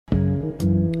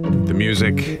The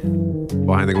music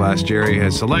Behind the Glass Jerry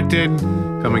has selected,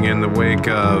 coming in the wake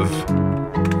of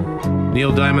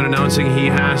Neil Diamond announcing he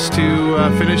has to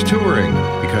finish touring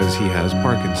because he has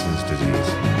Parkinson's disease.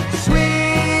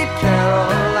 Sweet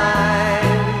Caroline.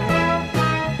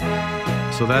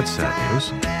 So that's sad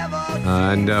news.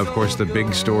 And of course, the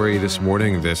big story this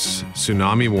morning, this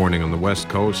tsunami warning on the West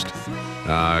Coast.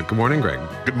 Good morning, Greg.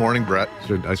 Good morning, Brett.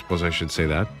 I suppose I should say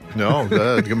that. No,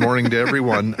 good morning to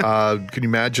everyone. Can you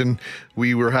imagine?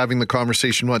 We were having the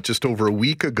conversation, just over a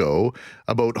week ago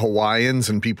about Hawaiians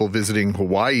and people visiting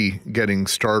Hawaii getting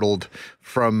startled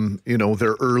from,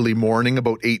 their early morning,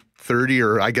 about 8:30,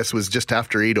 or I guess it was just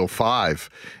after 8:05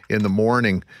 in the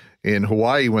morning in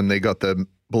Hawaii when they got the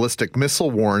ballistic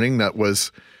missile warning that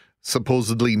was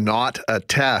supposedly not a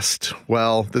test.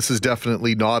 Well, this is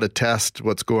definitely not a test,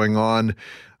 what's going on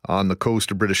the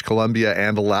coast of British Columbia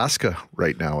and Alaska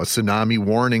right now. A tsunami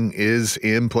warning is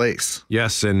in place.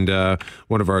 Yes, and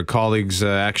one of our colleagues,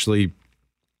 actually,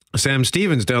 Sam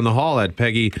Stevens down the hall at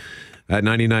Peggy at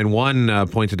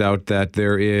 99.1 pointed out that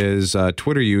there is a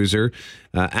Twitter user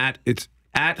it's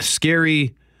at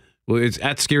Scary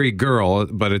Girl,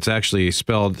 but it's actually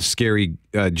spelled Scary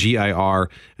GIR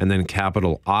and then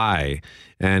capital I.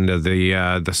 And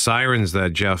the sirens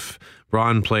that Jeff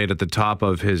Braun played at the top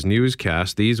of his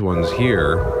newscast, these ones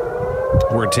here,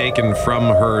 were taken from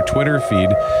her Twitter feed.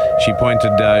 She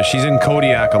pointed, she's in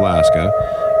Kodiak, Alaska,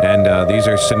 and these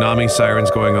are tsunami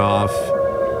sirens going off.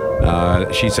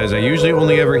 She says, I usually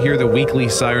only ever hear the weekly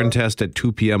siren test at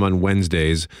 2 p.m. on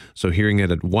Wednesdays, so hearing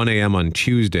it at 1 a.m. on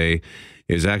Tuesday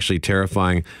is actually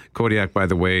terrifying. Kodiak, by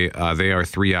the way, they are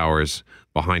 3 hours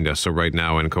behind us. So right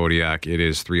now in Kodiak, it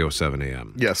is 3:07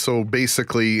 a.m. Yeah, so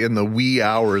basically in the wee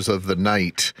hours of the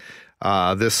night,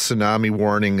 this tsunami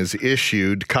warning is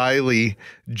issued. Kylie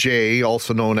J,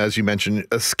 also known as you mentioned,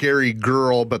 a Scary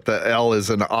Girl, but the L is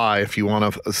an I if you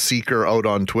want to seek her out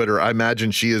on Twitter. I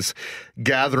imagine she is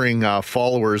gathering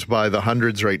followers by the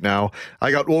hundreds right now.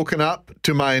 I got woken up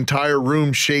to my entire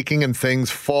room shaking and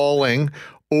things falling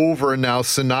over. Now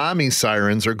tsunami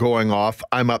sirens are going off.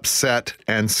 I'm upset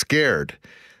and scared.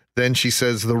 Then she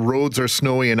says the roads are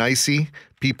snowy and icy.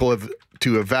 People have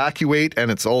to evacuate, and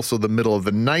it's also the middle of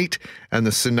the night, and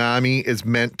the tsunami is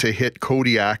meant to hit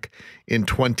Kodiak in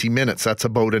 20 minutes. That's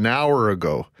about an hour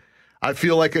ago. I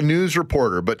feel like a news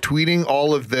reporter, but tweeting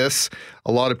all of this,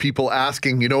 a lot of people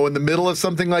asking, in the middle of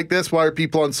something like this, why are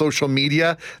people on social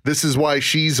media? This is why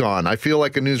she's on. I feel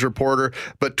like a news reporter,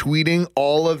 but tweeting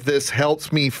all of this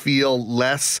helps me feel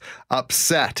less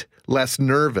upset, less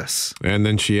nervous. And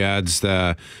then she adds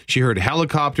that she heard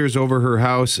helicopters over her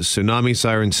house, tsunami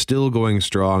sirens still going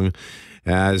strong.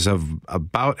 As of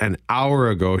about an hour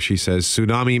ago, she says,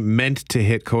 tsunami meant to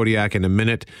hit Kodiak in a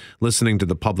minute, listening to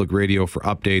the public radio for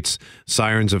updates.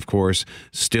 Sirens, of course,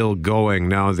 still going.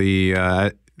 Now,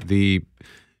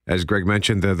 as Greg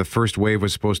mentioned, the first wave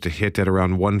was supposed to hit at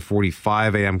around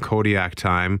 1:45 a.m. Kodiak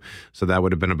time, so that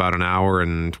would have been about an hour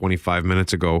and 25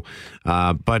 minutes ago.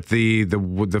 But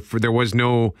there was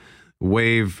no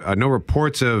wave, no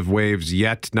reports of waves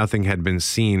yet. Nothing had been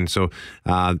seen. So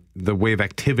the wave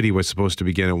activity was supposed to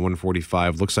begin at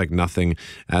 1:45. Looks like nothing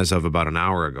as of about an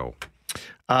hour ago.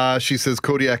 She says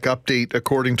Kodiak update,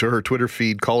 according to her Twitter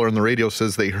feed. Caller on the radio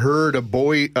says they heard a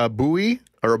boy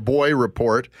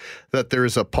report that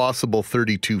there's a possible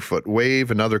 32-foot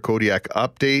wave. Another Kodiak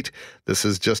update. This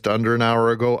is just under an hour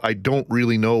ago. I don't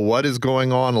really know what is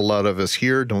going on. A lot of us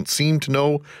here don't seem to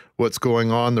know what's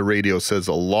going on. The radio says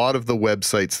a lot of the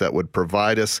websites that would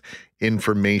provide us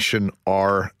information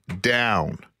are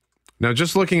down. Now,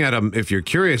 just looking at them, if you're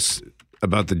curious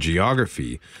about the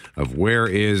geography of where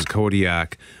is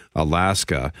Kodiak,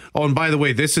 Alaska. Oh, and by the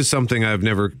way, this is something I've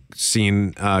never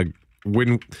seen.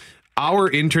 When our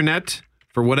internet,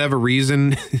 for whatever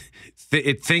reason,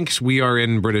 it thinks we are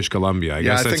in British Columbia. I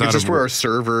guess think it's just where our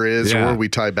server is or where we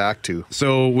tie back to.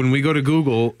 So when we go to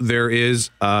Google, there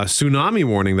is a tsunami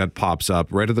warning that pops up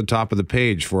right at the top of the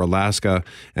page for Alaska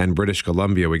and British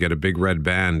Columbia. We get a big red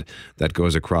band that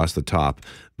goes across the top.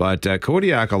 But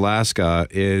Kodiak, Alaska,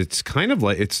 it's kind of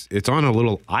like it's on a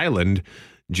little island,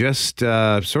 just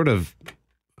sort of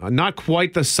not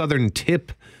quite the southern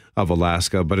tip of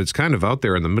Alaska, but it's kind of out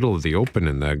there in the middle of the open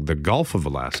in the Gulf of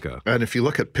Alaska. And if you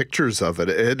look at pictures of it,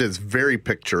 it is very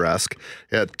picturesque.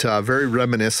 It very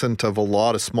reminiscent of a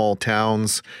lot of small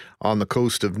towns on the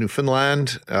coast of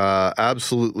Newfoundland.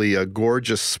 Absolutely a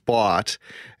gorgeous spot.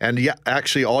 And yeah,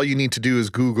 actually all you need to do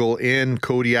is Google in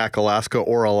Kodiak, Alaska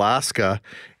or Alaska,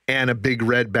 and a big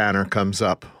red banner comes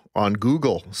up on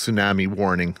Google, Tsunami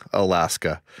Warning,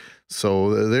 Alaska.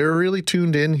 So they're really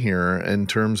tuned in here in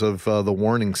terms of the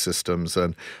warning systems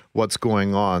and what's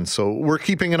going on. So we're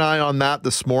keeping an eye on that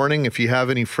this morning. If you have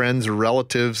any friends or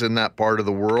relatives in that part of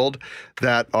the world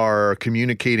that are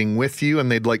communicating with you and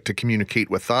they'd like to communicate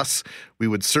with us, we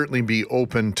would certainly be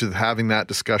open to having that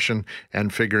discussion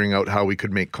and figuring out how we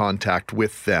could make contact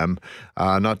with them.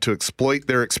 Not to exploit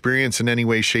their experience in any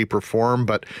way, shape, or form,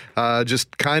 but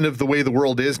just kind of the way the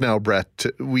world is now, Brett.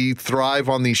 We thrive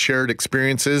on these shared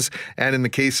experiences. And in the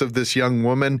case of this young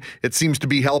woman, it seems to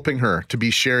be helping her to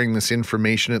be sharing this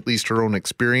information, at least her own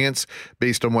experience,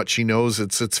 based on what she knows.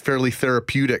 It's fairly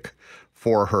therapeutic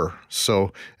for her.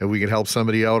 So if we could help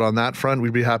somebody out on that front,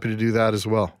 we'd be happy to do that as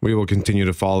well. We will continue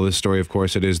to follow this story. Of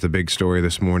course, it is the big story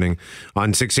this morning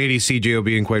on 680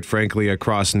 CJOB, and quite frankly,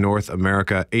 across North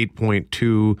America,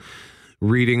 8.2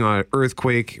 reading on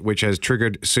earthquake, which has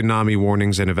triggered tsunami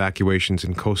warnings and evacuations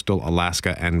in coastal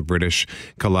Alaska and British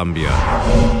Columbia.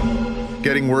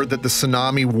 Getting word that the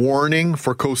tsunami warning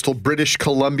for coastal British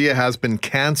Columbia has been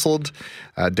canceled,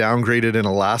 downgraded in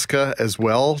Alaska as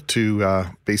well to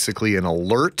basically an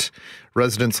alert.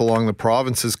 Residents along the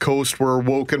province's coast were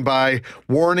woken by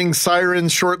warning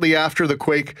sirens shortly after the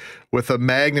quake, with a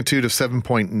magnitude of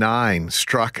 7.9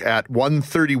 struck at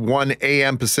 1:31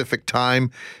 a.m. Pacific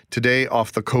time today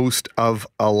off the coast of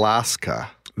Alaska.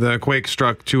 The quake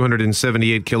struck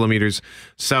 278 kilometers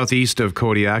southeast of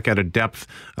Kodiak at a depth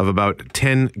of about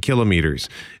 10 kilometers.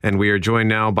 And we are joined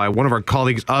now by one of our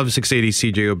colleagues of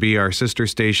 680 CJOB, our sister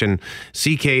station,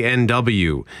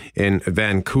 CKNW in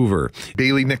Vancouver.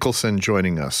 Bailey Nicholson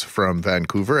joining us from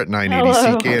Vancouver at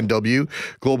 980 CKNW,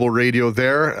 Global Radio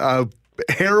there.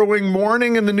 Harrowing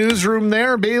morning in the newsroom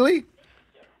there, Bailey?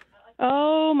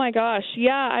 Oh, my gosh.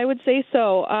 Yeah, I would say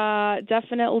so.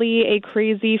 Definitely a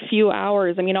crazy few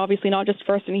hours. I mean, obviously not just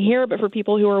for us in here, but for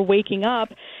people who are waking up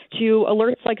to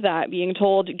alerts like that, being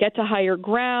told, get to higher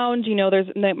ground. You know,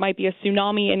 there might be a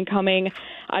tsunami incoming.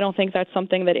 I don't think that's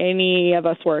something that any of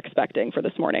us were expecting for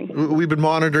this morning. We've been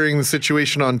monitoring the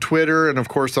situation on Twitter and, of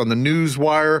course, on the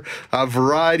Newswire. A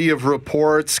variety of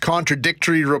reports,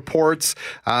 contradictory reports,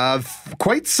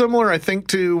 quite similar, I think,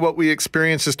 to what we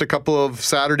experienced just a couple of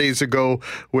Saturdays ago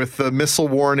with the missile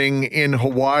warning in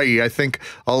Hawaii. I think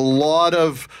a lot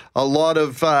of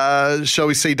shall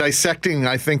we say, dissecting,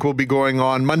 I think, will be going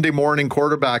on Monday morning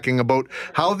quarterbacking about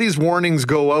how these warnings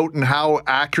go out and how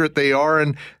accurate they are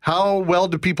and how well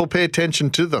do people pay attention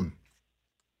to them.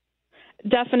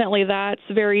 Definitely, that's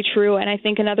very true. And I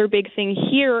think another big thing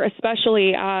here,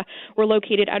 especially we're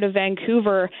located out of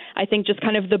Vancouver, I think just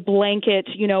kind of the blanket,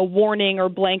 warning or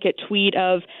blanket tweet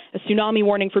of a tsunami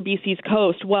warning for BC's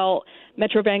coast. Well,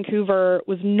 Metro Vancouver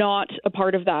was not a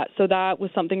part of that. So that was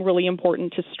something really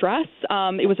important to stress.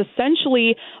 It was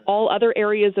essentially all other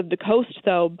areas of the coast,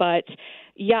 though, but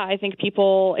yeah, I think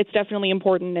it's definitely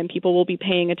important, and people will be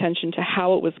paying attention to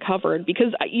how it was covered,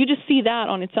 because you just see that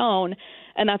on its own,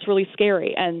 and that's really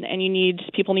scary. And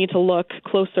people need to look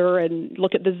closer and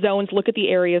look at the zones, look at the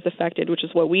areas affected, which is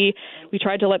what we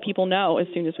tried to let people know as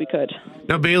soon as we could.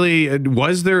 Now, Bailey,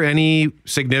 was there any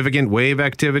significant wave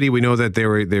activity? We know that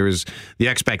there was the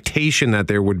expectation that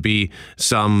there would be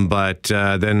some, but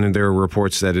then there were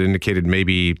reports that indicated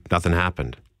maybe nothing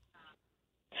happened.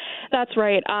 That's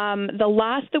right. The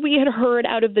last that we had heard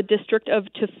out of the district of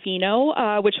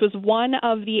Tofino, which was one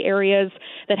of the areas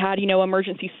that had,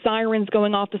 emergency sirens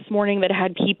going off this morning, that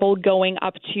had people going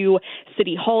up to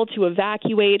City Hall to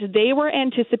evacuate. They were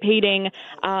anticipating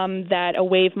that a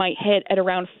wave might hit at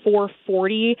around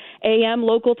 4:40 a.m.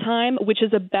 local time, which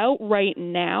is about right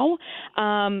now.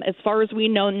 As far as we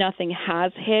know, nothing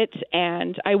has hit,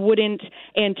 and I wouldn't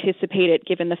anticipate it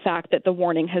given the fact that the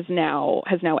warning has now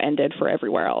ended for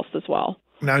everywhere else as well.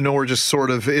 Now, I know we're just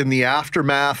sort of in the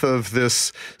aftermath of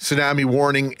this tsunami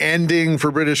warning ending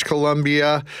for British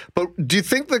Columbia, but do you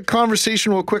think the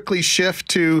conversation will quickly shift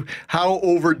to how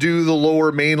overdue the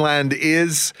Lower Mainland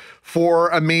is for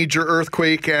a major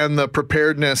earthquake and the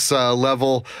preparedness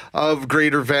level of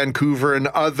Greater Vancouver and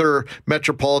other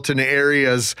metropolitan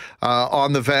areas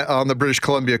on the British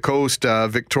Columbia coast,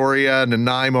 Victoria,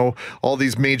 Nanaimo, all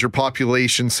these major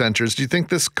population centers? Do you think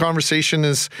this conversation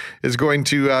is going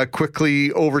to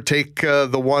quickly overtake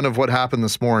the one of what happened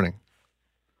this morning?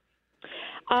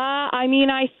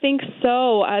 I think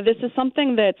so. This is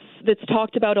something that's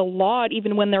talked about a lot,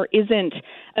 even when there isn't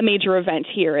a major event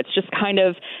here. It's just kind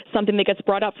of something that gets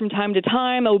brought up from time to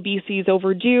time. BC's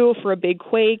overdue for a big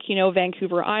quake.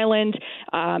 Vancouver Island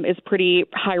is pretty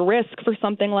high risk for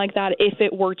something like that if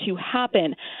it were to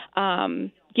happen.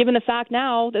 Given the fact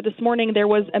now that this morning there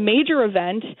was a major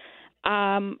event,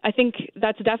 I think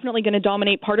that's definitely going to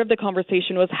dominate part of the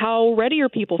conversation was how ready are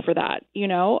people for that,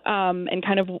 and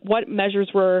kind of what measures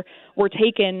were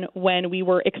taken when we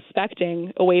were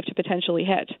expecting a wave to potentially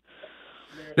hit.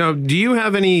 Now, do you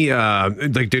have any, I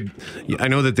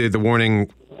know that the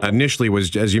warning initially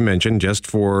was, as you mentioned, just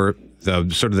for the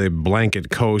sort of the blanket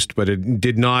coast, but it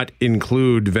did not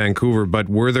include Vancouver. But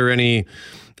were there any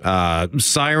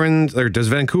sirens, or does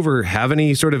Vancouver have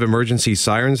any sort of emergency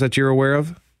sirens that you're aware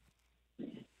of?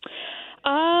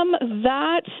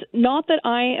 Not that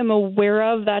I am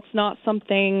aware of. That's not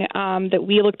something that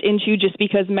we looked into just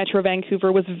because Metro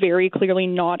Vancouver was very clearly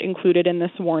not included in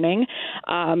this warning.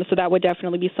 So that would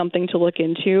definitely be something to look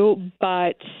into.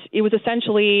 But it was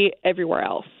essentially everywhere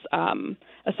else,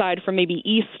 aside from maybe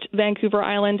East Vancouver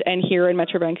Island and here in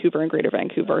Metro Vancouver and Greater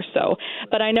Vancouver. So,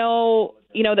 but I know,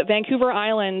 that Vancouver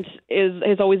Island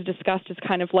is always discussed as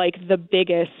kind of like the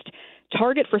biggest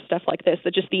target for stuff like this,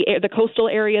 that just the coastal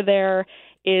area there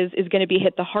is going to be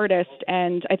hit the hardest.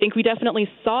 And I think we definitely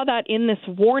saw that in this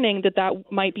warning that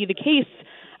might be the case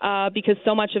because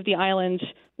so much of the island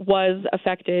was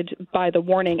affected by the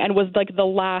warning and was like the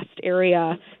last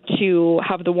area to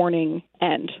have the warning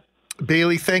end.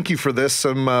 Bailey, thank you for this.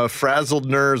 Some frazzled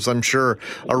nerves, I'm sure,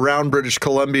 around British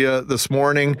Columbia this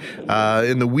morning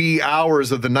in the wee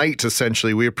hours of the night,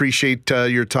 essentially. We appreciate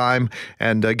your time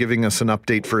and giving us an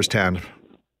update firsthand.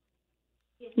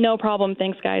 No problem.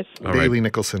 Thanks, guys. All Bailey right.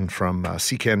 Nicholson from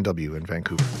CKNW in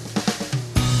Vancouver.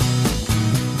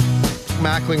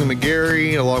 Mackling and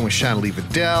McGarry, along with Shanley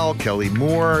Vidal, Kelly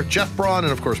Moore, Jeff Braun,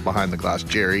 and of course, behind the glass,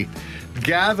 Jerry,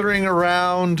 gathering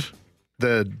around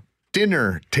the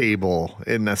dinner table,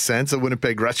 in a sense. A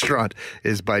Winnipeg restaurant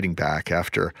is biting back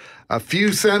after a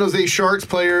few San Jose Sharks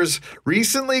players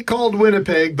recently called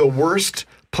Winnipeg the worst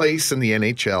place in the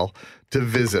NHL to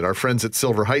visit. Our friends at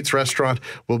Silver Heights Restaurant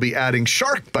will be adding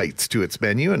shark bites to its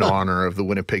menu in honor of the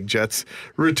Winnipeg Jets'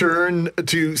 return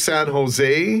to San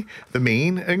Jose. The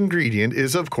main ingredient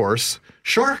is, of course,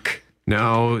 shark.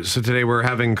 Now, so today we're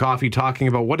having coffee talking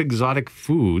about what exotic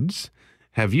foods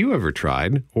have you ever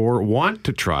tried or want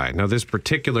to try? Now, this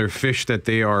particular fish that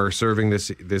they are serving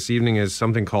this evening is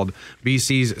something called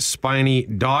BC's spiny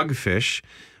dogfish,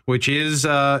 which is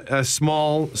a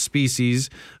small species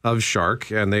of shark,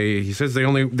 and he says they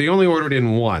only ordered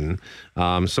in one,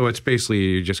 so it's basically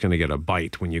you're just going to get a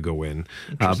bite when you go in.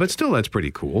 But still, that's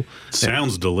pretty cool.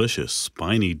 Sounds delicious,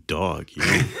 spiny dog.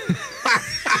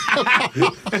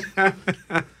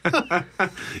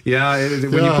 Yeah,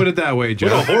 when you put it that way,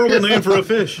 Jeff. What a horrible name for a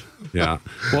fish. Yeah.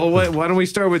 Well, why don't we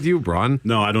start with you, Braun?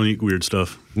 No, I don't eat weird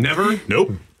stuff. Never?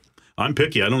 Nope. I'm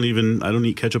picky. I don't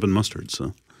eat ketchup and mustard.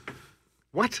 So.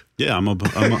 What? Yeah, I'm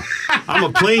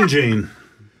a plain Jane.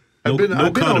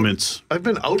 No condiments. I've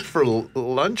been out for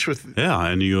lunch with... Yeah,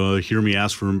 and you hear me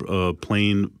ask for a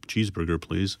plain cheeseburger,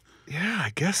 please. Yeah,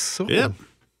 I guess so. Yeah.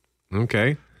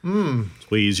 Okay.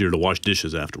 It's way easier to wash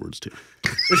dishes afterwards, too.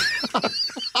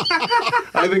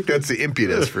 I think that's the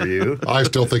impetus for you. I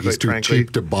still think he's Quite too frankly.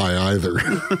 cheap to buy either.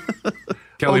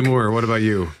 Kelly Moore, what about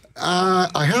you?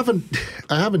 I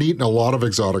haven't eaten a lot of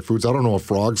exotic foods. I don't know if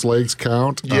frog's legs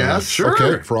count. Yes, sure.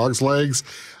 Okay, frog's legs.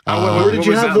 Where did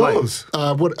you was have that like? those?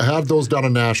 Had those down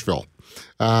in Nashville.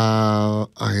 I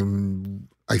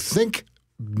think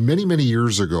many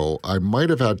years ago, I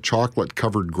might have had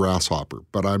chocolate-covered grasshopper,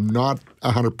 but I'm not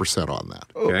 100% on that.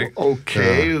 Okay.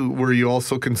 Okay. Were you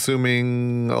also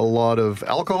consuming a lot of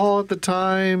alcohol at the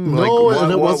time? No,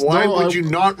 and why would you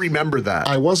not remember that?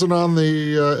 I wasn't on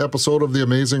the episode of The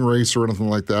Amazing Race or anything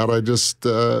like that. I just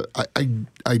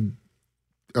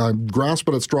I'm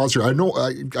grasping at straws here. I know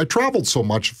I traveled so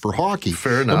much for hockey.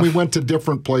 Fair enough. And we went to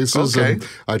different places. Okay. And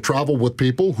I traveled with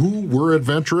people who were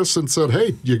adventurous and said,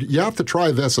 hey, you have to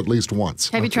try this at least once.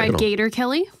 Have you tried gator,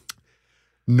 Kelly?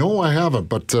 No, I haven't,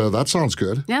 but that sounds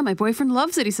good. Yeah, my boyfriend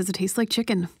loves it. He says it tastes like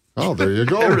chicken. Oh, there you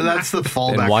go. That's the Then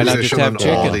fallback why not just position have on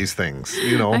all chicken? these things.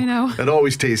 I know. It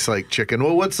always tastes like chicken.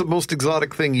 Well, what's the most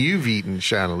exotic thing you've eaten,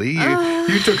 Shanley?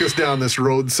 You took us down this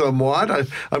road somewhat. I'm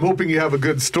hoping you have a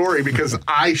good story because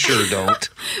I sure don't.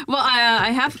 Well,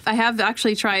 I have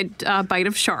actually tried bite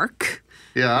of shark.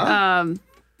 Yeah.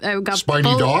 I got Spiny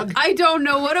dog? I don't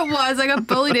know what it was. I got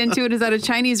bullied into it. It was at a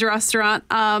Chinese restaurant.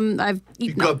 I've You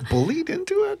eaten. got bullied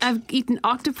into it? I've eaten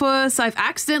octopus. I've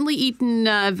accidentally eaten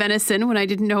venison when I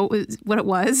didn't know what it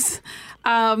was.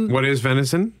 What is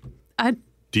venison?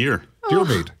 Deer. Deer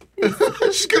meat.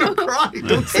 She's going to cry.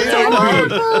 Don't say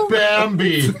that.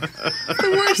 Bambi.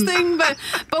 The worst thing, but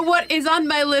what is on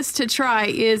my list to try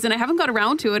is, and I haven't got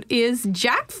around to it, is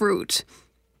jackfruit.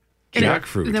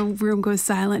 Jackfruit. The room goes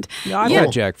silent. Yeah, I've had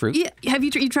jackfruit. Yeah, have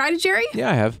you tried it, Jerry? Yeah,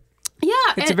 I have. Yeah,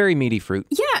 It's a very meaty fruit.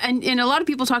 Yeah, and a lot of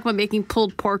people talk about making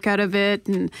pulled pork out of it,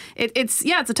 and it's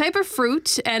a type of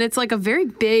fruit, and it's like a very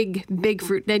big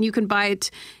fruit. Then you can buy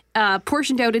it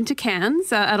portioned out into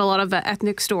cans at a lot of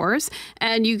ethnic stores,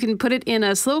 and you can put it in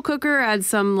a slow cooker, add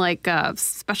some like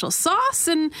special sauce,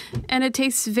 and it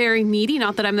tastes very meaty.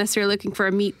 Not that I'm necessarily looking for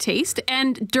a meat taste.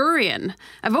 And durian,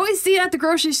 I've always seen it at the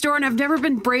grocery store, and I've never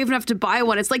been brave enough to buy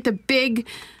one. It's like the big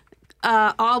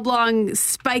oblong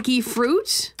spiky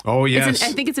fruit. Oh yes,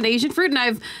 I think it's an Asian fruit,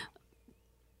 and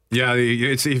yeah,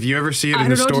 it's if you ever see it in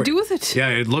the store. I don't know what to do with it. Yeah,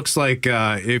 it looks like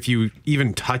if you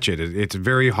even touch it, it's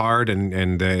very hard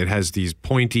and it has these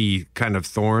pointy kind of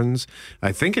thorns.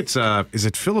 I think it's is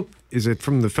it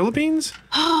from the Philippines?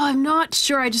 Oh, I'm not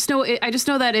sure. I just know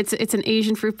that it's an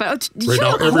Asian fruit. But Right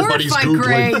now, everybody's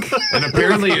horrified, Googling. Greg. And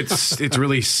apparently it's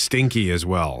really stinky as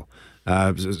well.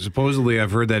 Supposedly, I've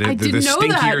heard that the didn't know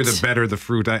stinkier that. the better the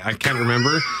fruit. I can't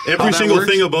remember. Every single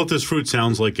thing about this fruit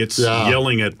sounds like it's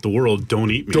yelling at the world,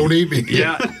 "Don't eat me! Don't eat me.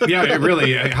 Yeah, it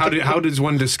really. How does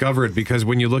one discover it? Because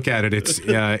when you look at it, it's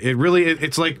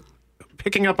like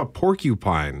picking up a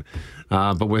porcupine,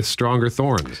 but with stronger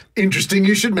thorns. Interesting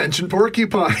you should mention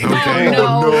porcupine. Okay.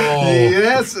 Oh, no.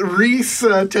 Yes, Reese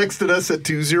texted us at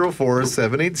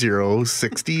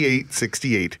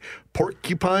 204-780-6868.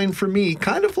 Porcupine for me,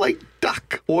 kind of like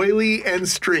duck, oily and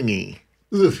stringy.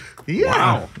 Ugh.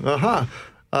 Yeah. Wow.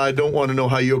 I don't want to know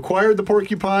how you acquired the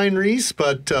porcupine, Reese,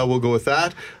 but we'll go with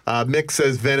that. Mick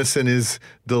says venison is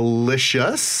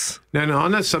delicious. Now,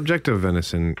 on that subject of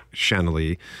venison,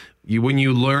 Shanley, when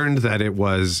you learned that it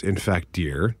was in fact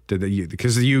deer,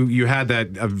 because you had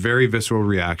a very visceral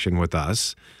reaction with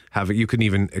us, you couldn't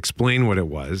even explain what it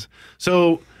was.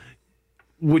 So,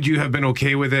 would you have been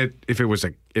okay with it if it was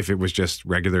just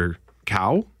regular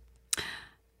cow?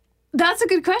 That's a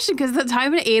good question, because the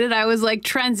time I ate it, I was like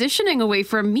transitioning away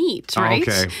from meat, right?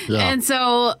 Okay. Yeah. And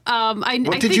so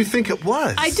What did you think it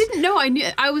was? I didn't know.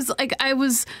 I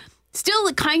was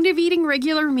still kind of eating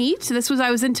regular meat. I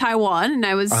was in Taiwan, and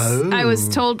I was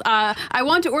told I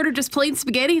want to order just plain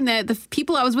spaghetti, and the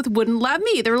people I was with wouldn't let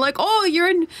me. They were like, "Oh, you're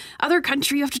in other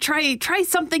country. You have to try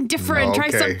something different. Try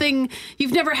something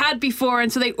you've never had before."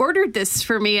 And so they ordered this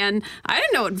for me, and I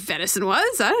didn't know what venison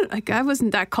was. I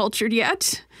wasn't that cultured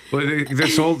yet. Well,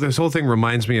 this whole thing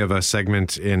reminds me of a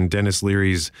segment in Dennis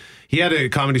Leary's. He had a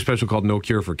comedy special called No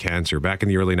Cure for Cancer back in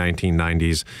the early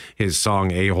 1990s. His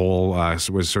song A-Hole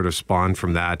was sort of spawned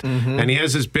from that. Mm-hmm. And he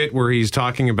has this bit where he's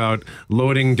talking about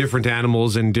loading different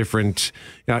animals in different,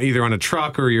 either on a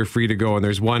truck or you're free to go. And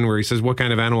there's one where he says, "What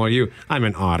kind of animal are you?" "I'm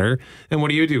an otter." "And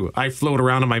what do? "I float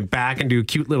around on my back and do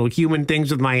cute little human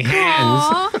things with my hands."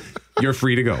 Aww. "You're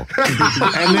free to go."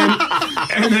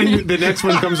 and then the next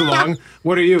one comes along.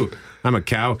 "What are you?" "I'm a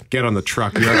cow." "Get on the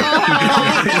truck."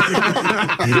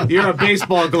 You're a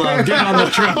baseball glove. Get on the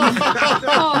truck.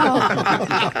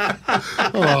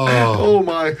 Oh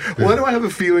my. Why do I have a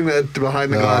feeling that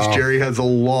behind the glass Jerry has a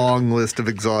long list of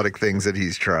exotic things that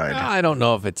he's tried? I don't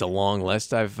know if it's a long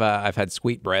list. I've had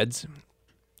sweetbreads.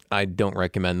 I don't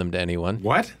recommend them to anyone.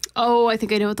 What? Oh, I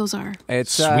think I know what those are.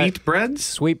 It's Sweetbreads?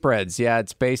 Sweetbreads, yeah.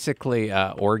 It's basically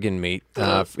organ meat,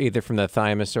 either from the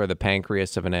thymus or the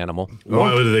pancreas of an animal.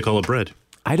 Why do they call it bread?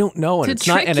 I don't know, and To it's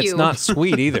not, trick and it's you. not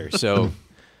sweet either. So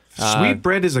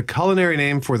Sweetbread is a culinary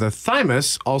name for the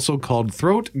thymus, also called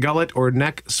throat, gullet, or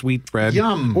neck sweetbread.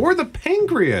 Yum. Or the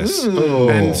pancreas.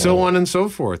 And so on and so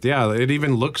forth. Yeah, it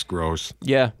even looks gross.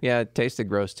 yeah, it tasted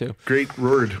gross too. Great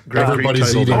word. Great Everybody's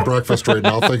title. eating breakfast right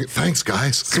now. Thanks,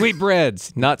 guys.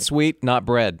 Sweetbreads, not sweet, not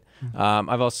bread.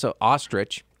 I've also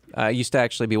ostrich. Used to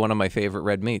actually be one of my favorite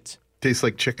red meats. Tastes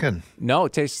like chicken. No,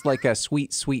 it tastes like a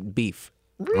sweet beef.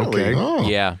 Really? Okay. Oh.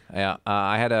 Yeah.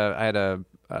 I had a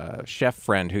chef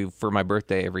friend who, for my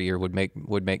birthday every year, would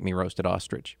make me roasted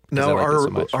ostrich. 'cause I Now, liked it so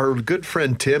much. our good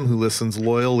friend Tim, who listens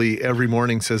loyally every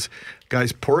morning, says,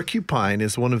 guys, porcupine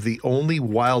is one of the only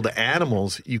wild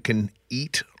animals you can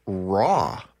eat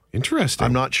raw. Interesting.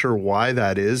 I'm not sure why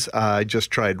that is. I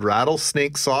just tried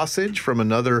rattlesnake sausage from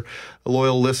another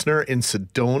loyal listener in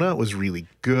Sedona. It was really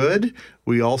good.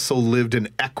 We also lived in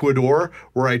Ecuador,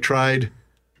 where I tried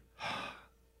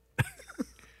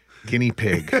guinea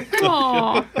pig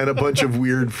and a bunch of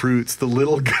weird fruits. The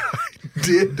little guy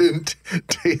didn't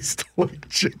taste like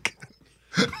chicken.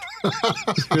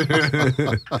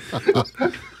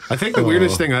 I think the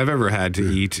weirdest thing I've ever had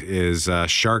to eat is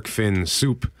shark fin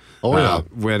soup. Oh, yeah.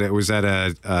 When it was at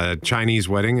a Chinese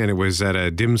wedding, and it was at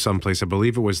a dim sum place. I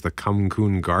believe it was the Kum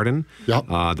Kun Garden. Yep.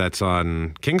 That's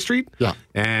on King Street. Yeah.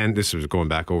 And this was going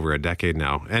back over a decade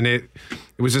now. And it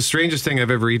was the strangest thing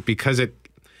I've ever eaten because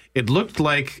it looked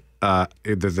like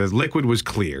the liquid was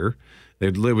clear.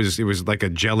 It was like a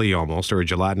jelly almost, or a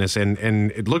gelatinous, and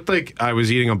it looked like I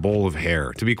was eating a bowl of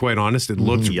hair. To be quite honest, it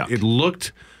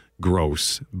looked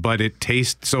gross, but it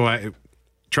tastes. So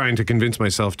trying to convince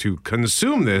myself to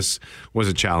consume this was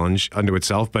a challenge unto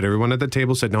itself. But everyone at the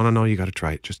table said, no, you got to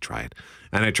try it. Just try it.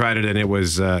 And I tried it, and it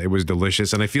was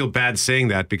delicious. And I feel bad saying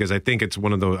that because I think it's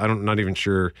one of those. I'm not even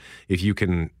sure if you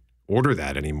can order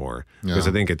that anymore because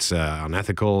I think it's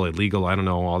unethical, illegal. I don't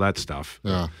know, all that stuff.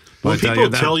 Yeah. Well, people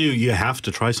tell you have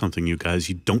to try something, you guys.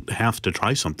 You don't have to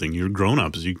try something. You're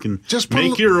grown-ups. You can just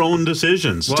make your own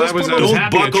decisions. Well,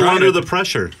 don't buckle under the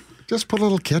pressure. Just put a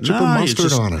little ketchup and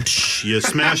mustard on it.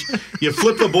 You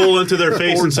flip the bowl into their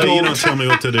face and say, you don't tell me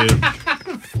what to do.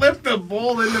 Flip the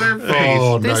bowl into their face.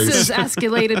 Oh, This nice. has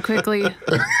escalated quickly.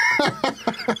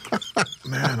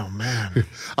 Man, oh man.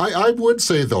 I would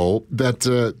say, though, that,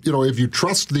 if you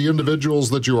trust the individuals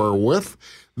that you are with,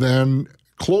 then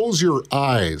close your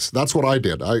eyes. That's what I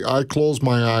did. I closed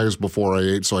my eyes before I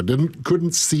ate, so I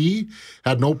couldn't see,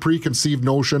 had no preconceived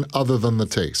notion other than the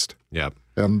taste. Yep.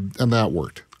 And that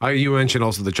worked. You mentioned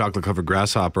also the chocolate-covered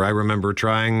grasshopper. I remember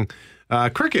trying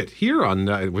cricket here on,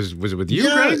 was it with you,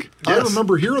 Greg? I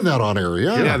remember hearing that on air,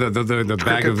 Yeah, the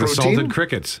bag of the protein? salted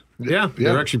crickets. Yeah,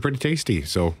 they're actually pretty tasty.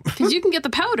 So Because you can get the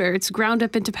powder. It's ground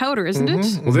up into powder, isn't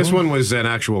it? Well, this one was an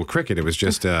actual cricket. It was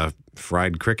just a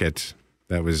fried cricket.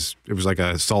 It was like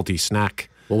a salty snack.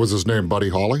 What was his name, Buddy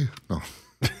Holly? No.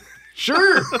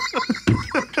 Sure.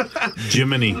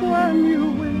 Jiminy. When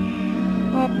you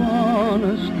wish upon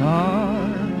a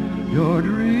star, your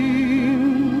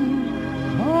dreams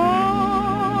come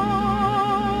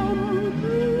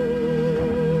true.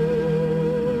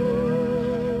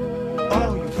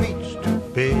 Oh, your feet's too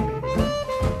big.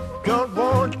 Don't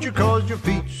want you 'cause your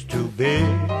feet's too big.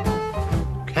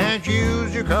 Can't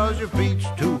use you 'cause your feet's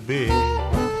too big.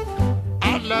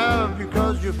 I love you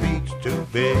 'cause your feet's too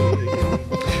big.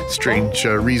 Strange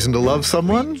reason to love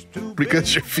someone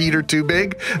because your feet are too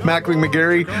big. Mackling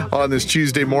McGarry on this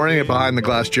Tuesday morning at Behind the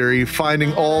Glass Jerry,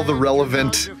 finding all the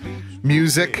relevant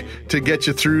music to get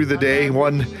you through the day.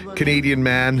 One Canadian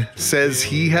man says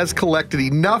he has collected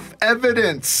enough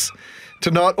evidence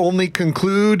to not only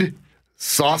conclude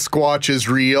Sasquatch is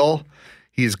real,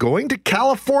 he's going to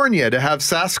California to have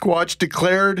Sasquatch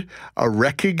declared a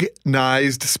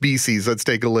recognized species. Let's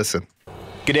take a listen.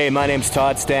 G'day, my name's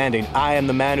Todd Standing. I am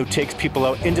the man who takes people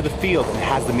out into the field and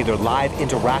has them either live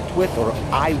interact with or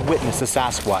eyewitness a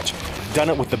Sasquatch. Done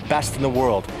it with the best in the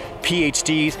world.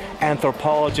 PhDs,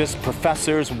 anthropologists,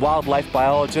 professors, wildlife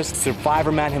biologists,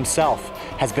 Survivor Man himself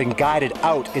has been guided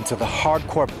out into the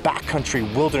hardcore backcountry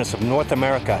wilderness of North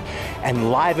America and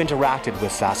live interacted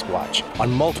with Sasquatch on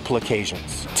multiple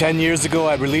occasions. 10 years ago,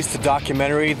 I released a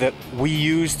documentary that we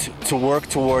used to work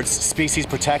towards species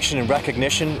protection and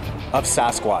recognition of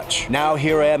Sasquatch. Now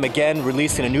here I am again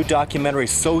releasing a new documentary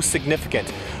so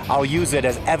significant, I'll use it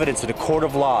as evidence in a court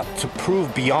of law to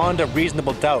prove beyond a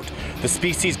reasonable doubt the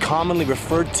species commonly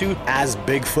referred to as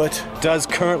Bigfoot does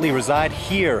currently reside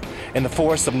here in the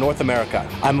forests of North America.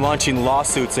 I'm launching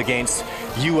lawsuits against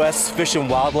U.S. Fish and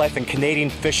Wildlife and Canadian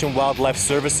Fish and Wildlife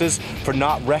Services for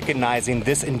not recognizing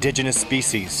this indigenous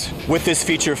species. With this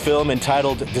feature film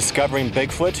entitled Discovering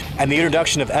Bigfoot and the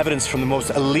introduction of evidence from the most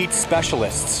elite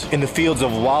specialists in the fields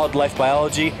of wildlife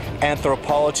biology,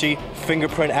 anthropology,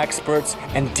 fingerprint experts,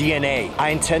 and DNA, I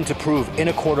intend to prove in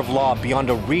a court of law beyond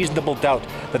a reasonable doubt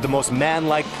that the most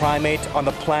man-like primate on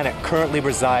the planet currently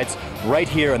resides right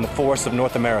here in the forests of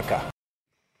North America.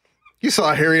 You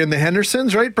saw Harry and the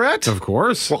Hendersons, right, Brett? Of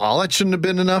course. Well, that shouldn't have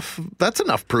been enough. That's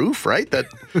enough proof, right? That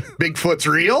Bigfoot's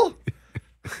real?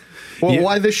 Well,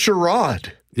 why this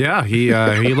charade? Yeah, he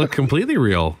looked completely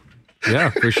real.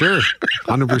 Yeah, for sure.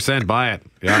 100% buy it.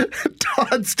 Yeah.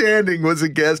 Todd Standing was a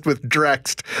guest with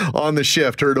Drex on the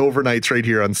shift, heard overnights right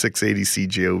here on 680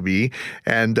 CJOB.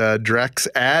 And Drex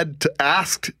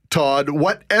asked Todd,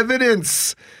 what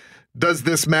evidence does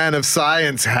this man of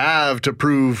science have to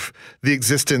prove the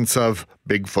existence of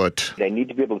Bigfoot? They need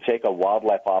to be able to take a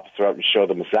wildlife officer out and show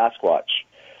them a Sasquatch.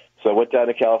 So I went down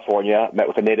to California, met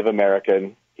with a Native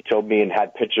American. He told me and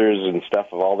had pictures and stuff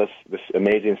of all this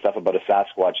amazing stuff about a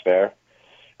Sasquatch there.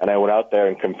 And I went out there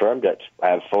and confirmed it. I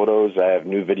have photos, I have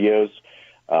new videos.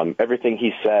 Everything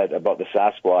he said about the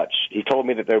Sasquatch. He told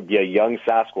me that there would be a young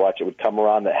Sasquatch that would come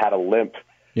around that had a limp,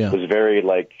 was very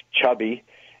chubby,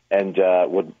 and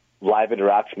would live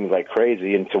interact with me like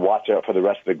crazy, and to watch out for the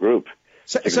rest of the group.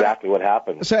 That's exactly what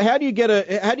happened. So how do you get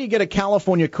a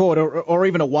California court or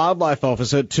even a wildlife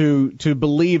officer to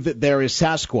believe that there is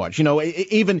Sasquatch? You know,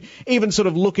 even sort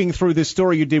of looking through this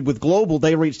story you did with Global,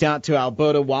 they reached out to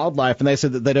Alberta Wildlife and they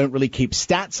said that they don't really keep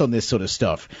stats on this sort of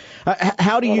stuff.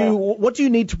 What do you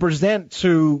need to present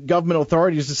to government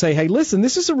authorities to say, hey, listen,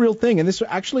 this is a real thing and this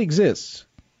actually exists?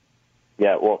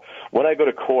 Yeah, well, when I go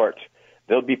to court,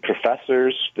 there'll be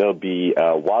professors, there'll be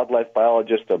wildlife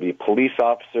biologists, there'll be police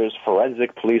officers,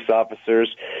 forensic police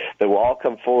officers that will all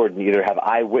come forward and either have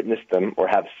eyewitnessed them or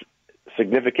have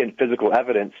significant physical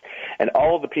evidence. And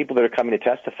all of the people that are coming to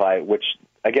testify, which,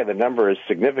 again, the number is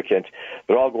significant,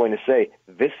 they're all going to say,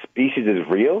 this species is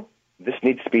real, this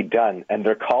needs to be done. And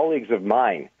they're colleagues of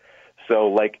mine. So,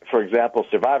 like, for example,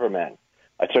 Survivor Man.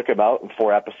 I took him out in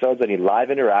 4 episodes and he live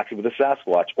interacted with a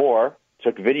Sasquatch or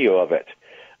took video of it.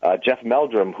 Jeff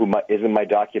Meldrum, who is in my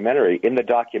documentary, in the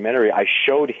documentary, I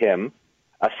showed him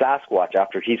a Sasquatch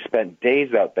after he spent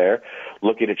days out there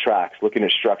looking at tracks, looking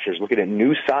at structures, looking at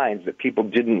new signs that people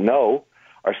didn't know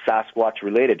are Sasquatch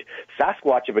related.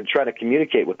 Sasquatch have been trying to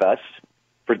communicate with us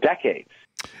for decades.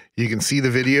 You can see the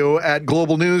video at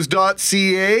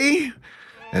globalnews.ca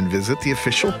and visit the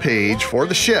official page for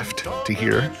The Shift to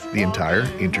hear the entire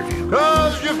interview.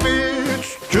 'Cause your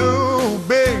feet's too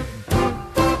big.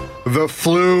 The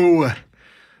flu.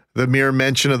 The mere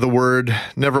mention of the word,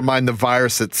 never mind the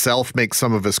virus itself, makes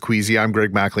some of us queasy. I'm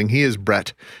Greg Mackling. He is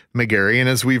Brett McGarry. And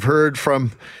as we've heard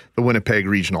from the Winnipeg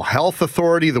Regional Health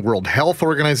Authority, the World Health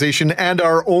Organization, and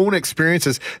our own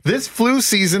experiences, this flu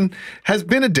season has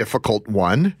been a difficult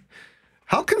one.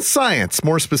 How can science,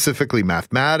 more specifically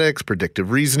mathematics,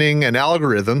 predictive reasoning, and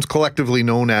algorithms, collectively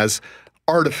known as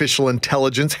artificial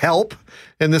intelligence, help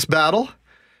in this battle?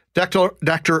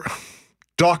 Dr.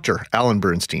 Alan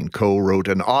Bernstein co-wrote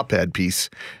an op-ed piece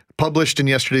published in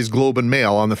yesterday's Globe and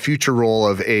Mail on the future role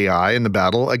of AI in the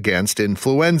battle against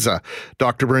influenza.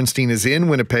 Dr. Bernstein is in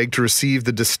Winnipeg to receive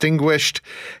the distinguished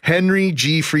Henry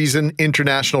G. Friesen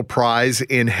International Prize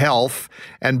in Health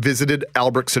and visited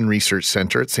Albrechtsen Research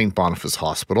Center at St. Boniface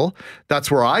Hospital.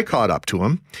 That's where I caught up to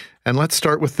him. And let's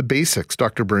start with the basics.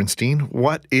 Dr. Bernstein,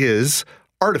 what is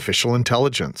artificial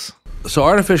intelligence? So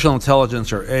artificial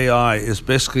intelligence, or AI, is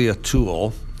basically a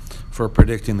tool for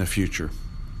predicting the future.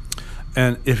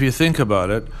 And if you think about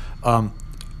it,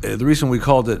 the reason we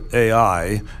called it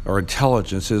AI, or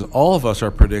intelligence, is all of us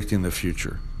are predicting the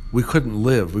future. We couldn't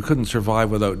live, we couldn't survive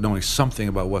without knowing something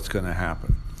about what's going to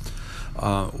happen.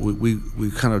 We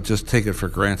kind of just take it for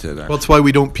granted. Well, that's why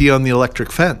we don't pee on the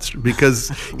electric fence,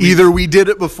 because either we did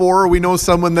it before or we know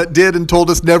someone that did and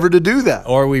told us never to do that.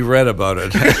 Or we read about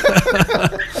it.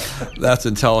 That's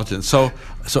intelligence. So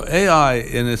AI,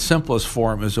 in its simplest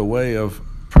form, is a way of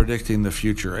predicting the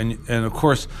future. And of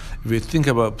course, if you think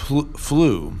about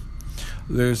flu,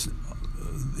 there's,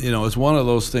 it's one of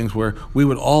those things where we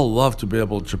would all love to be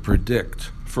able to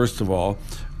predict, first of all,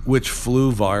 which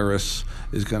flu virus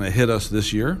is going to hit us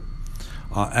this year,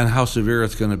 and how severe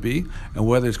it's going to be, and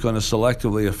whether it's going to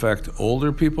selectively affect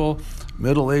older people,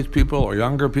 middle-aged people, or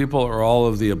younger people, or all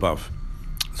of the above.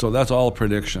 So that's all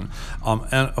prediction.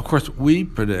 And of course, we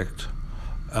predict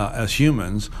as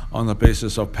humans on the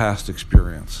basis of past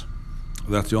experience.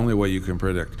 That's the only way you can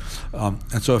predict.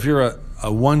 And so if you're a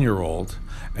 1-year-old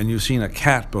and you've seen a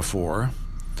cat before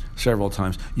several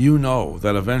times, you know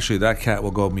that eventually that cat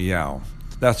will go meow.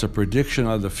 That's a prediction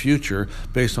of the future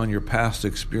based on your past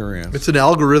experience. It's an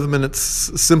algorithm in its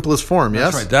simplest form,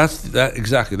 yes? That's right.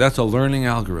 Exactly. That's a learning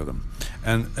algorithm.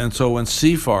 And so when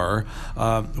CFAR,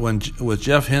 with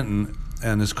Jeff Hinton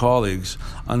and his colleagues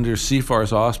under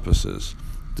CFAR's auspices,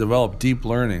 developed deep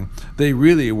learning, they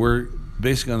really were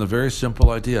basing on the very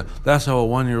simple idea. That's how a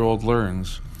 1-year-old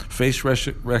learns. Face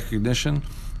recognition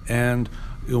and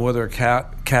whether a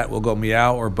cat will go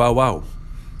meow or bow wow.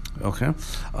 Okay?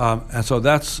 And so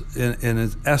that's, in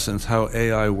its essence, how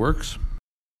AI works.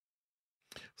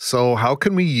 So how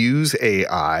can we use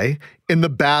AI in the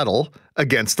battle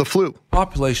against the flu?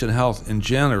 Population health in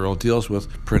general deals with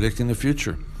predicting the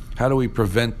future. How do we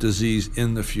prevent disease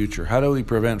in the future? How do we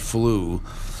prevent flu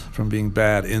from being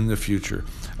bad in the future?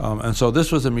 And so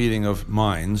this was a meeting of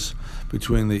minds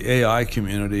between the AI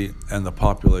community and the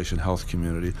population health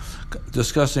community,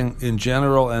 discussing in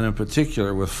general and in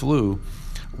particular with flu,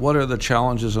 what are the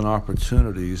challenges and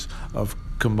opportunities of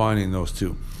combining those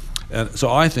two? And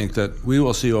so I think that we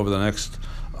will see over the next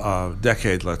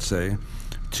decade, let's say,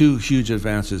 2 huge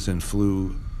advances in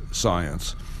flu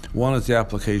science. One is the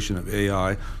application of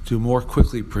AI to more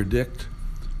quickly predict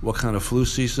what kind of flu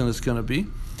season it's going to be.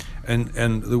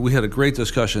 And we had a great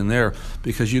discussion there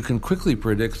because you can quickly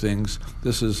predict things.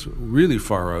 This is really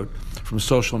far out from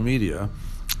social media.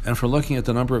 and for looking at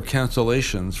the number of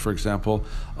cancellations, for example,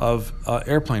 of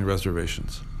airplane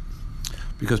reservations.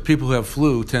 Because people who have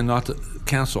flu tend not to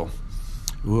cancel,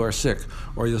 who are sick.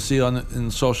 Or you'll see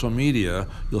in social media,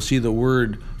 you'll see the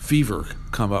word fever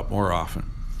come up more often.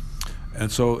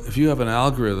 And so if you have an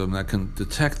algorithm that can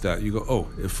detect that, you go, oh,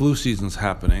 if flu season's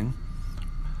happening,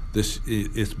 it's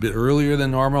a bit earlier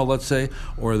than normal, let's say,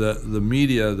 or the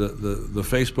media, the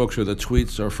Facebooks or the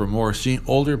tweets are for more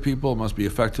older people, must be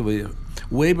effectively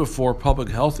way before public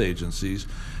health agencies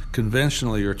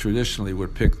conventionally or traditionally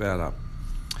would pick that up.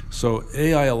 So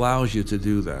AI allows you to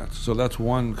do that. So that's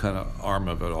one kind of arm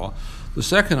of it all. The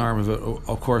second arm of it,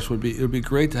 of course, it would be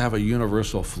great to have a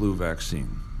universal flu vaccine.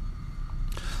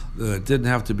 It didn't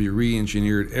have to be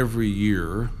re-engineered every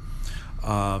year,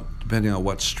 depending on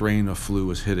what strain of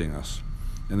flu is hitting us.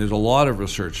 And there's a lot of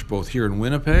research, both here in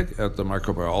Winnipeg at the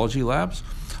microbiology labs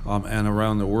and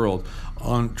around the world,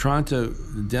 on trying to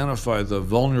identify the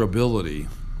vulnerability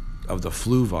of the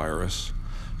flu virus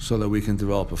so that we can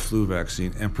develop a flu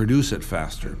vaccine and produce it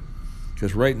faster.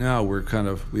 Because right now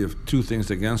we have two things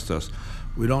against us.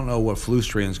 We don't know what flu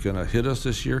strain is going to hit us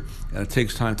this year, and it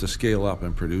takes time to scale up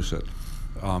and produce it.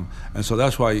 And so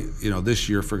that's why, this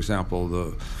year, for example,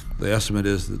 the estimate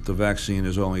is that the vaccine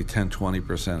is only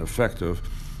 10-20% effective,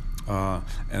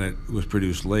 and it was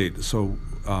produced late. So,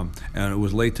 and it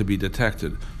was late to be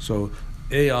detected. So,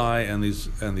 AI and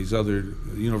these other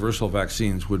universal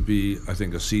vaccines would be, I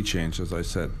think, a sea change, as I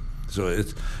said. So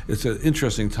it's an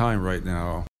interesting time right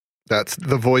now. That's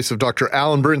the voice of Dr.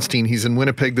 Alan Bernstein. He's in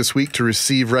Winnipeg this week to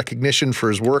receive recognition for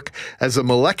his work as a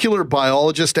molecular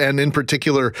biologist and, in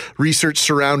particular, research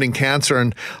surrounding cancer.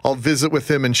 And I'll visit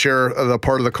with him and share the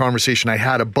part of the conversation I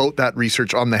had about that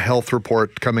research on the Health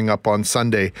Report coming up on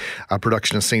Sunday, a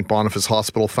production of St. Boniface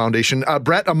Hospital Foundation.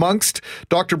 Brett, amongst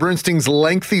Dr. Bernstein's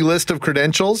lengthy list of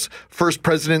credentials, first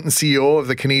president and CEO of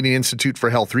the Canadian Institute for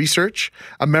Health Research,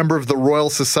 a member of the Royal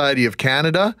Society of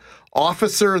Canada,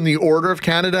 officer in the Order of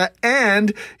Canada,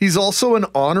 and he's also an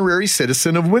honorary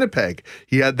citizen of Winnipeg.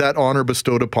 He had that honor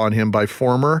bestowed upon him by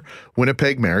former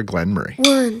Winnipeg Mayor Glenn Murray.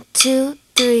 1, 2,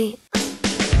 3.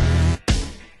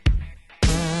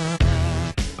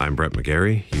 I'm Brett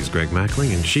McGarry. He's Greg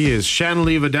Mackling, and she is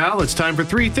Shanalee Vidal. It's time for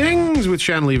Three Things with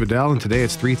Shanalee Vidal, and today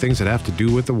it's three things that have to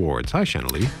do with awards. Hi,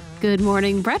 Shanalee. Good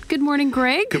morning, Brett. Good morning,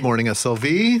 Greg. Good morning,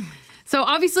 SLV. So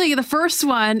obviously the first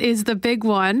one is the big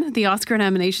one. The Oscar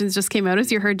nominations just came out, as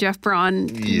you heard Jeff Braun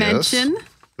mention.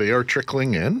 They are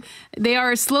trickling in. They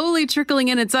are slowly trickling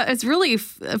in. It's really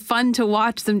fun to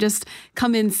watch them just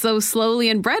come in so slowly.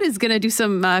 And Brett is going to do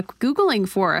some Googling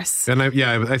for us. And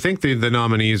I think the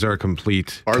nominees are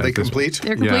complete. Are they complete?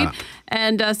 They're complete. Yeah.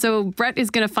 And so Brett is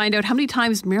going to find out how many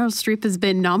times Meryl Streep has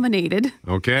been nominated.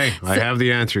 Okay, I have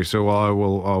the answer, so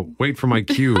I'll wait for my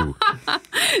cue.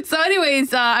 So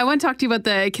anyways, I want to talk to you about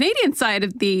the Canadian side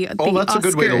of the that's Oscars. A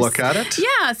good way to look at it.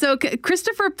 Yeah, so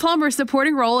Christopher Plummer,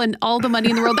 supporting role in All the Money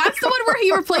in the World. That's the one where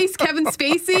he replaced Kevin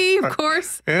Spacey, of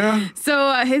course. Yeah.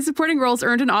 So his supporting roles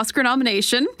earned an Oscar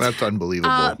nomination. That's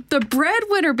unbelievable. The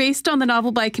Breadwinner, based on the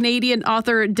novel by Canadian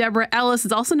author Deborah Ellis,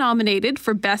 is also nominated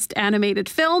for Best Animated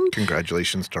Film.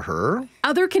 Congratulations to her.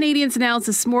 Other Canadians announced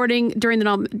this morning during the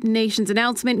nominations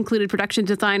announcement included production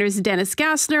designers Dennis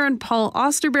Gassner and Paul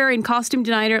Austerberry and costume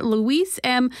designer Luis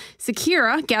M.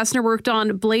 Sakura. Gassner worked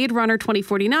on Blade Runner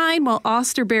 2049, while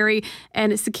Austerberry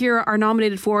and Sakura are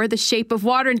nominated for The Shape of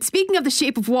Water. And speaking of The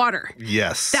Shape of Water,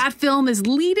 yes, that film is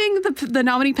leading the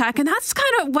nominee pack, and that's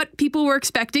kind of what people were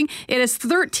expecting. It has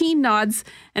 13 nods.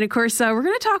 And of course, we're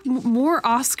going to talk more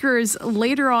Oscars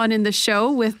later on in the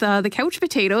show with the Couch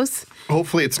Potatoes.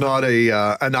 Hopefully it's not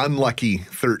an unlucky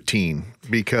 13,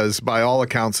 because by all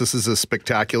accounts, this is a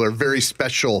spectacular, very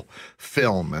special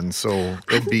film. And so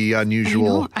it'd be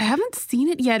unusual. I haven't seen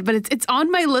it yet, but it's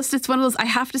on my list. It's one of those, I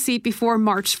have to see it before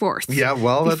March 4th. Yeah,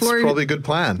 well, that's probably a good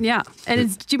plan. Yeah. And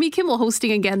it's Jimmy Kimmel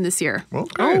hosting again this year.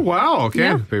 Okay. Oh, wow. Okay.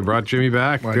 Yeah. They brought Jimmy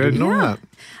back. I Good. didn't know that.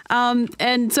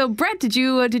 And so, Brett, did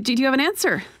you have an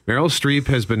answer? Meryl Streep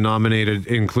has been nominated,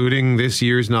 including this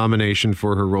year's nomination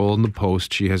for her role in The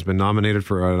Post. She has been nominated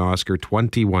for an Oscar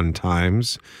 21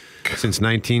 times. Since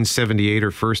 1978,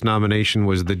 her first nomination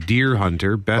was The Deer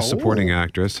Hunter, Best Supporting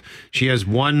Actress. She has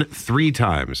won 3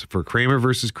 times for Kramer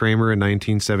versus Kramer in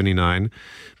 1979,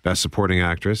 Best Supporting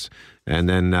Actress. And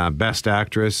then Best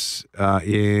Actress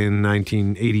in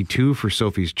 1982 for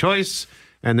Sophie's Choice.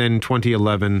 And then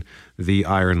 2011, The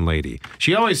Iron Lady.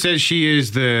 She always says she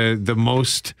is the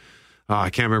most,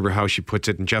 I can't remember how she puts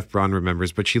it, and Jeff Braun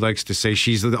remembers, but she likes to say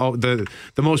she's the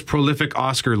most prolific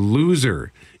Oscar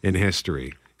loser in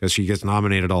history. because she gets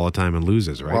nominated all the time and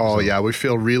loses, right? Oh, yeah. We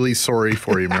feel really sorry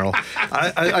for you, Meryl.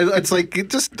 It's like,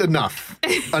 just enough.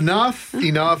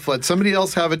 Enough. Let somebody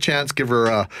else have a chance. Give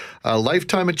her a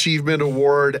Lifetime Achievement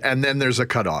Award, and then there's a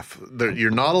cutoff. You're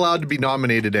not allowed to be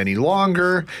nominated any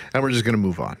longer, and we're just going to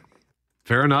move on.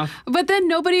 Fair enough. But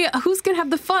then who's going to have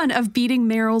the fun of beating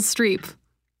Meryl Streep?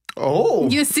 Oh.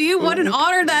 You see what an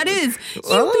honor that is. You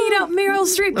beat out Meryl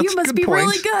Streep. You must be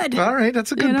really good. All right,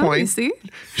 that's a good point. You see?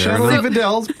 Shelley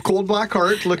Vidal's Cold Black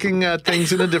Heart, looking at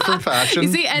things in a different fashion. You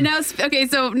see, and now,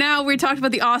 so now we talked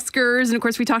about the Oscars, and of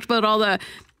course we talked about all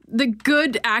the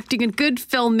good acting and good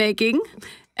filmmaking.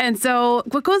 And so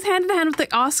what goes hand in hand with the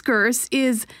Oscars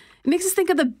is it makes us think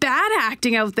of the bad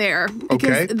acting out there.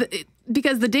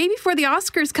 Because the day before the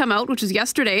Oscars come out, which was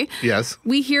yesterday, yes,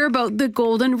 we hear about the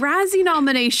Golden Razzie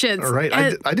nominations. All right.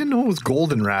 I didn't know it was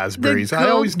Golden Raspberries. I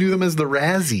always knew them as the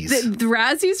Razzies. The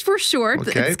Razzies for short.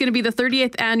 Okay. It's going to be the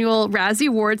 38th annual Razzie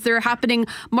Awards. They're happening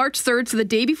March 3rd, so the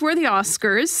day before the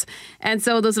Oscars. And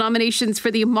so those nominations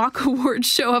for the Mock Awards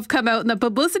show have come out, and the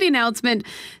publicity announcement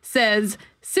says,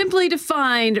 simply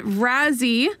defined,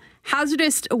 Razzie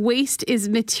hazardous waste is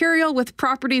material with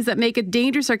properties that make it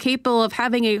dangerous or capable of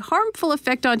having a harmful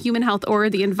effect on human health or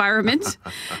the environment.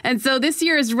 And so this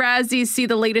year's Razzies see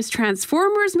the latest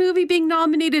Transformers movie being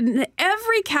nominated in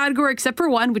every category except for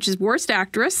one, which is Worst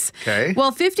Actress. Okay.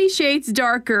 While 50 Shades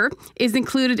Darker is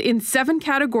included in 7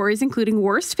 categories, including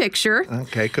Worst Picture.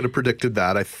 Okay, could have predicted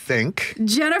that, I think.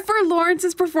 Jennifer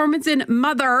Lawrence's performance in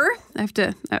Mother. I'm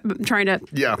trying to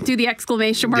do the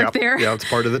exclamation mark there. Yeah, it's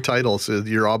part of the title, so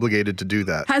you're obligated to do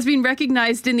that. Has been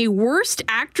recognized in the Worst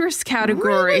Actress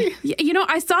category. Really?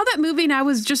 I saw that movie and I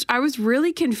was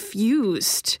really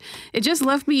confused. It just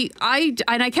left me, I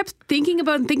kept thinking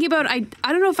about it.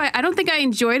 I don't think I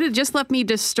enjoyed it. It just left me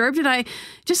disturbed and I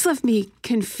just left me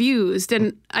confused.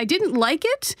 And I didn't like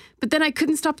it, but then I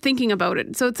couldn't stop thinking about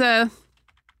it. So it's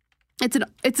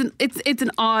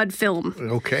an odd film.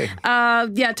 Okay.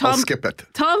 I'll skip it.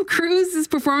 Tom Cruise's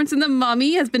performance in The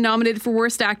Mummy has been nominated for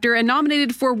Worst Actor and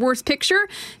nominated for Worst Picture.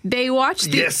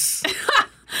 Baywatch. Yes.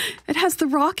 It has The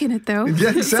Rock in it, though. Yeah,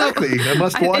 exactly. I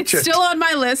must watch it. It's still on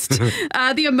my list.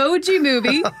 The Emoji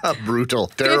Movie. Brutal.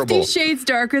 Terrible. 50 Shades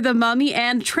Darker, The Mummy,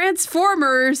 and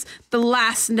Transformers, The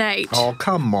Last Night. Oh,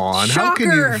 come on. Shocker, how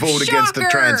can you vote against a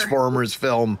Transformers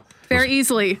film? Very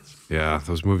easily. Yeah,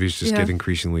 those movies just get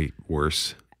increasingly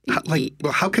worse.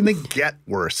 How can they get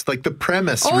worse? Like the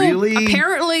premise, really?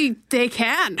 Apparently they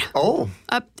can. Oh.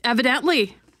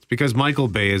 Evidently. It's because Michael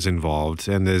Bay is involved.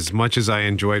 And as much as I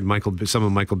enjoyed some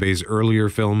of Michael Bay's earlier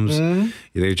films,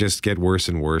 they just get worse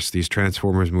and worse. These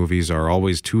Transformers movies are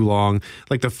always too long.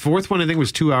 Like the fourth one, I think,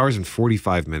 was 2 hours and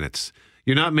 45 minutes.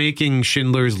 You're not making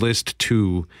Schindler's List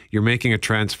 2. You're making a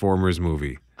Transformers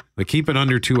movie. Like, keep it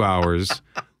under 2 hours.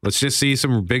 Let's just see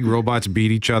some big robots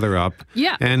beat each other up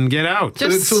and get out. So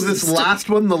this last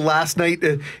one, The Last Night,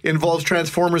 involves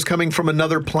Transformers coming from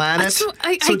another planet. So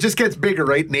it just gets bigger,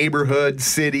 right? Neighborhood,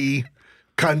 city,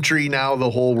 country. Now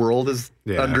the whole world is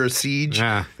under siege.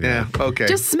 Yeah. Okay.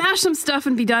 Just smash some stuff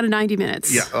and be done in 90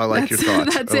 minutes. Yeah, I like your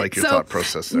thoughts. I like your thought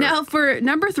process there. Now for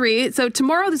number 3. So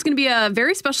tomorrow there's going to be a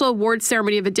very special awards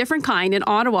ceremony of a different kind in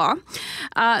Ottawa.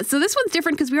 So this one's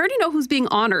different because we already know who's being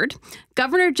honored.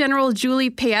 Governor General Julie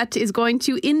Payette is going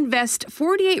to invest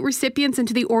 48 recipients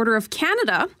into the Order of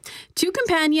Canada, 2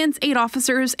 companions, 8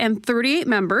 officers, and 38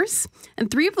 members.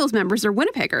 And 3 of those members are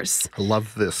Winnipeggers. I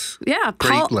love this. Yeah.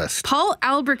 Great list. Paul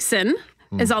Albrechtsen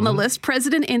is on the list,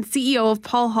 president and CEO of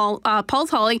Paul's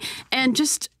Hauling, and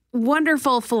just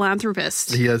wonderful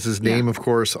philanthropist. He has his name, of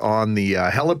course, on the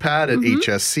helipad at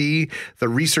HSC, the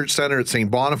research center at St.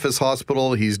 Boniface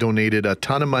Hospital. He's donated a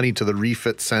ton of money to the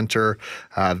Refit Center.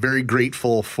 Very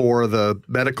grateful for the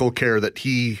medical care that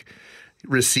he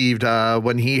received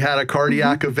when he had a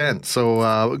cardiac event.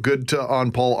 So good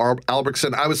on Paul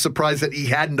Albrechtsen. I was surprised that he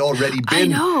hadn't already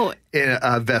been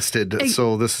vested.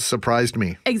 So this surprised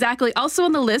me. Exactly. Also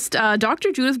on the list,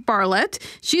 Dr. Judith Bartlett.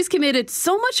 She's committed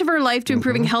so much of her life to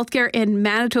improving healthcare in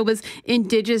Manitoba's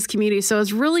Indigenous community. So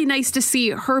it's really nice to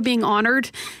see her being honored.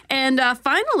 And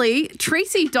finally,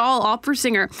 Tracy Dahl, opera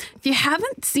singer. If you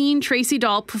haven't seen Tracy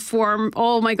Dahl perform,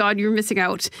 oh my God, you're missing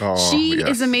out. She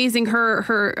is amazing.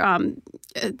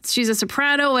 She's a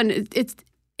soprano, and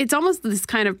it's almost this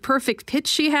kind of perfect pitch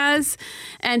she has.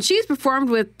 And she's performed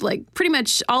with like pretty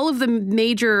much all of the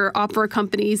major opera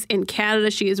companies in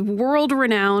Canada. She is world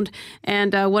renowned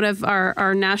and one of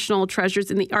our national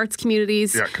treasures in the arts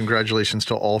communities. Yeah, congratulations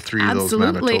to all 3 of those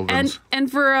Manitobans.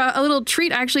 And for a little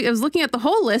treat, actually, I was looking at the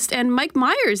whole list, and Mike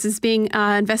Myers is being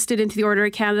invested into the Order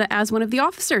of Canada as one of the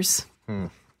officers.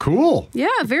 Cool. Yeah,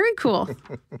 very cool.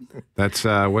 That's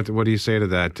what do you say to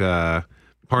that?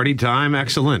 Party time,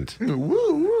 excellent. Woo,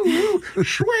 woo, woo.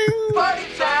 Swing. Party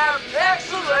time,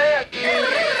 excellent.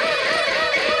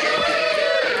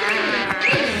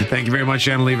 Thank you very much,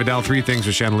 Shanley Vidal. 3 things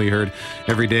with Shanley heard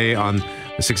every day on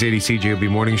the 680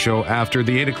 CJOB Morning Show after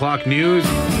the 8 o'clock news.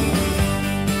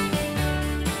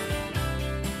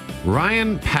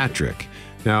 Ryan Patrick.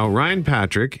 Now, Ryan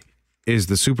Patrick is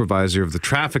the supervisor of the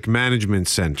Traffic Management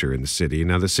Center in the city.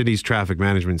 Now, the city's Traffic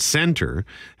Management Center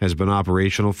has been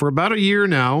operational for about a year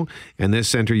now, and this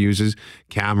center uses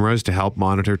cameras to help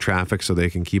monitor traffic so they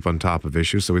can keep on top of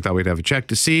issues. So we thought we'd have a check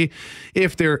to see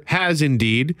if there has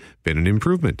indeed been an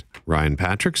improvement. Ryan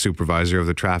Patrick, supervisor of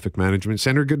the Traffic Management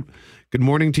Center. Good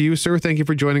morning to you, sir. Thank you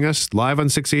for joining us live on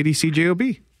 680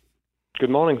 CJOB. Good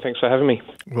morning. Thanks for having me.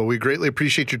 Well, we greatly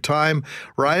appreciate your time.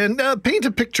 Ryan, paint a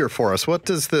picture for us. What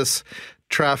does this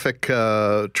traffic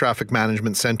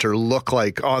management center look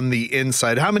like on the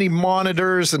inside? How many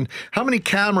monitors and how many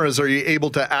cameras are you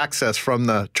able to access from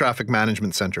the traffic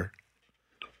management center?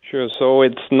 Sure. So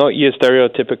it's not your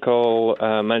stereotypical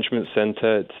management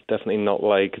center. It's definitely not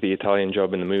like the Italian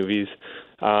job in the movies.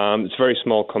 It's very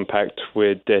small, compact,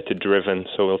 we're data-driven.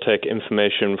 So we'll take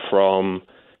information from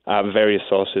various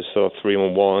sources, so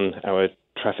 311, our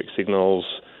traffic signals,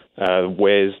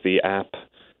 Waze, the app,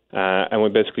 and we're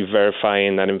basically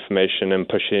verifying that information and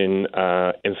pushing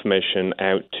information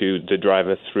out to the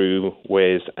driver through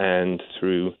Waze and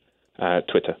through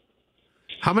Twitter.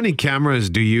 How many cameras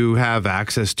do you have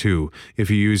access to if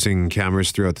you're using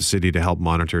cameras throughout the city to help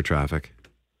monitor traffic?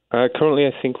 Currently,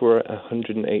 I think we're at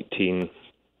 118.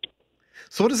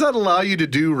 So what does that allow you to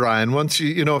do, Ryan? Once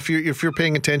if you're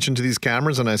paying attention to these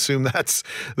cameras, and I assume that's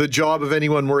the job of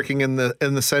anyone working in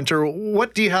the center,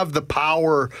 what do you have the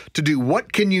power to do?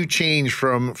 What can you change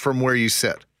from where you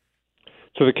sit?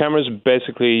 So the camera is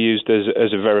basically used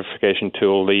as a verification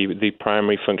tool. The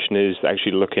primary function is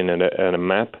actually looking at a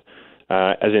map.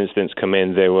 As incidents come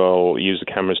in, they will use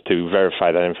the cameras to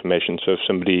verify that information. So if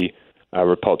somebody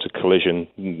reports a collision,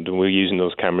 we're using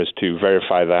those cameras to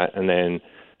verify that and then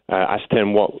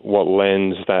ascertain what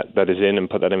lanes that is in and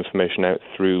put that information out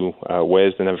through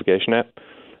Waze, the navigation app.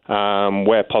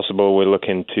 Where possible, we're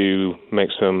looking to make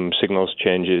some signals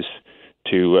changes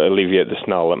to alleviate the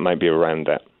snarl that might be around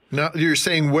that. Now, you're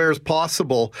saying where's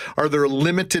possible. Are there a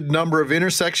limited number of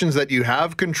intersections that you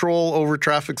have control over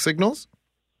traffic signals?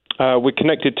 We're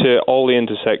connected to all the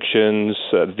intersections.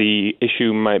 The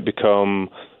issue might become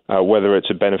whether it's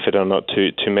a benefit or not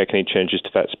to make any changes to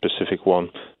that specific one.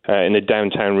 In the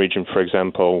downtown region, for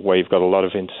example, where you've got a lot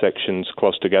of intersections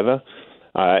close together,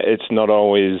 it's not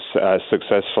always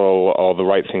successful or the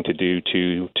right thing to do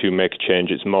to make a change.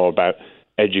 It's more about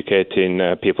educating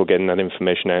people, getting that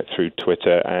information out through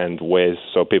Twitter and Waze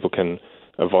so people can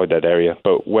avoid that area.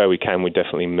 But where we can, we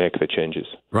definitely make the changes.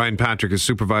 Ryan Patrick is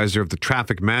supervisor of the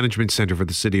Traffic Management Center for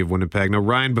the City of Winnipeg. Now,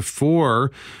 Ryan,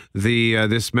 before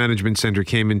this management center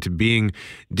came into being,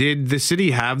 did the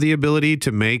city have the ability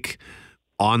to make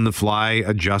on-the-fly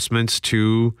adjustments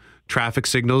to traffic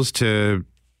signals to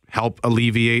help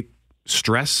alleviate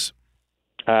stress?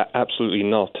 Absolutely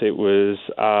not. It was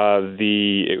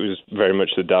very much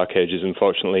the dark ages,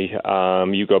 unfortunately.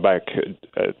 You go back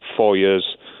 4 years,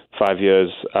 5 years,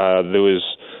 there was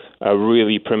a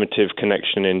really primitive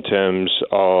connection in terms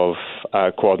of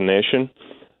coordination,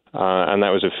 and that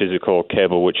was a physical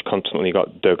cable which constantly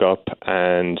got dug up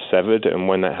and severed, and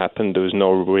when that happened, there was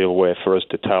no real way for us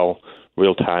to tell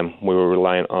real time. We were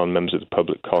reliant on members of the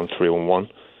public calling 311.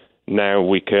 Now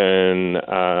we can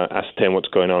ascertain what's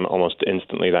going on almost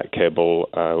instantly. That cable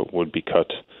would be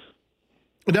cut.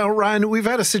 Now, Ryan, we've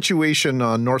had a situation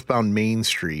on northbound Main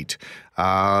Street.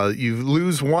 You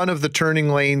lose one of the turning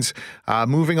lanes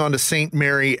moving on to St.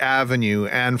 Mary Avenue.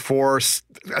 And for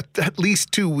at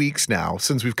least 2 weeks now,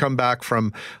 since we've come back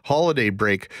from holiday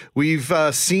break, we've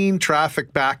seen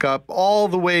traffic back up all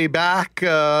the way back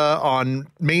on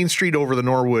Main Street over the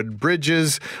Norwood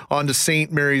Bridges onto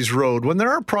St. Mary's Road. When there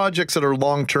are projects that are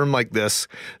long-term like this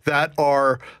that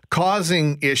are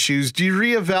causing issues, do you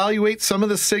reevaluate some of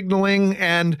the signaling,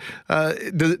 and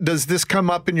does this come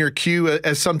up in your queue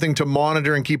as something to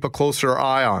monitor and keep a closer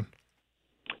eye on?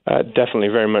 Definitely,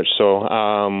 very much so.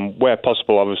 Where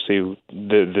possible, obviously,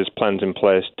 there's plans in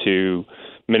place to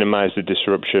minimize the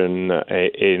disruption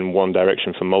in one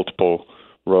direction for multiple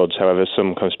roads. However,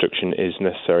 some construction is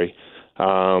necessary.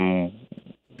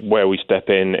 Where we step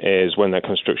in is when that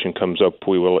construction comes up,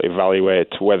 we will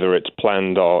evaluate whether it's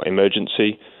planned or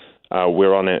emergency.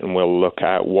 We're on it, and we'll look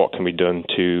at what can be done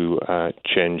to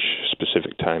change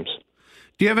specific times.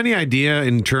 Do you have any idea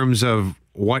in terms of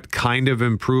what kind of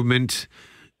improvement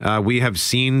we have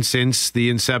seen since the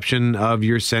inception of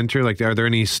your center? Like, are there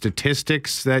any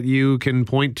statistics that you can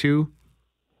point to?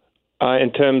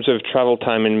 In terms of travel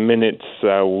time in minutes,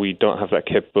 we don't have that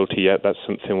capability yet. That's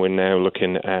something we're now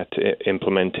looking at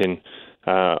implementing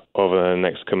over the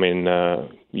next coming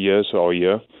years or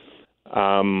year.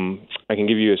 I can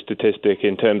give you a statistic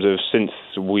in terms of since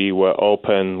we were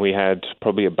open, we had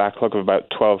probably a backlog of about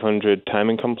 1,200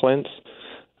 timing complaints.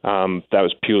 That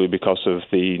was purely because of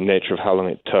the nature of how long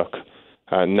it took.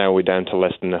 Now we're down to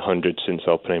less than 100 since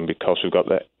opening because we've got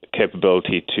that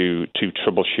capability to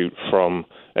troubleshoot from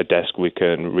a desk. We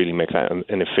can really make that an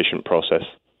efficient process.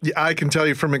 Yeah, I can tell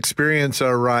you from experience,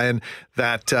 Ryan,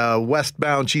 that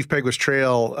westbound Chief Peguis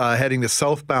Trail heading to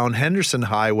southbound Henderson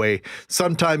Highway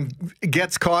sometimes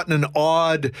gets caught in an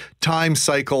odd time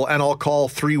cycle, and I'll call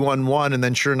 311, and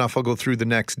then sure enough, I'll go through the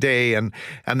next day, and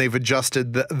they've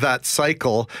adjusted that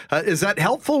cycle. Is that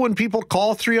helpful when people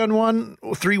call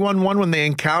 311 when they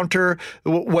encounter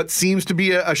what seems to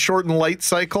be a short and light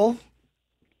cycle?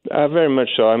 Very much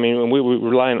so. I mean, we're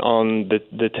relying on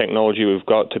the technology we've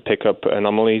got to pick up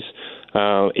anomalies.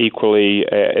 Equally,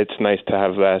 it's nice to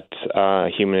have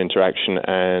that human interaction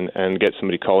and get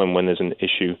somebody calling when there's an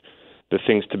issue. The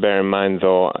things to bear in mind,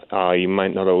 though, you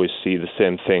might not always see the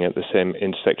same thing at the same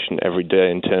intersection every day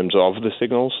in terms of the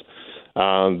signals.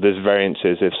 There's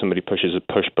variances. If somebody pushes a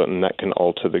push button, that can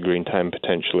alter the green time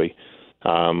potentially.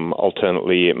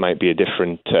 Alternately, it might be a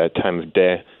different time of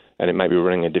day, and it might be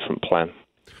running a different plan.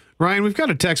 Ryan, we've got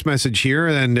a text message here,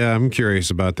 and I'm curious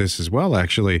about this as well,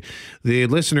 actually. The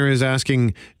listener is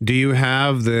asking, do you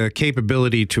have the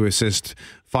capability to assist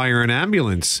fire and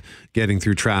ambulance getting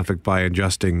through traffic by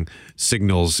adjusting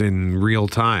signals in real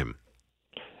time?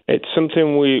 It's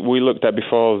something we looked at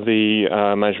before the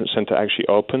management centre actually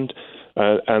opened,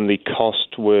 and the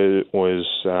cost was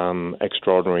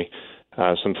extraordinary.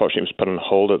 So unfortunately, it was put on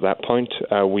hold at that point.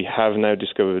 We have now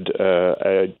discovered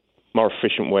a more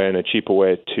efficient way and a cheaper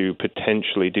way to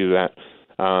potentially do that.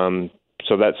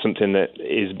 So that's something that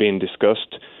is being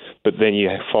discussed. But then you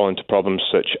fall into problems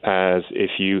such as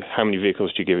how many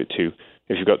vehicles do you give it to?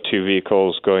 If you've got two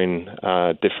vehicles going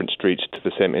different streets to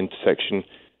the same intersection,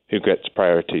 who gets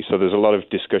priority? So there's a lot of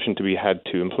discussion to be had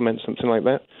to implement something like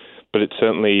that. But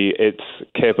it's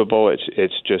capable.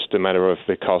 It's just a matter of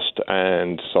the cost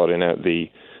and sorting out the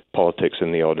politics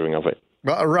and the ordering of it.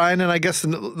 Ryan, and I guess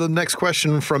the next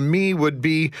question from me would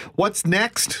be, what's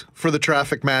next for the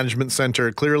Traffic Management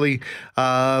Center? Clearly,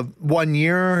 1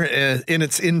 year in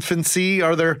its infancy.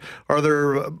 Are there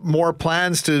more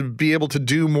plans to be able to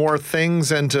do more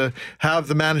things and to have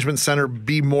the Management Center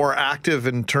be more active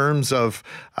in terms of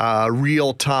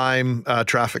real-time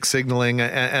traffic signaling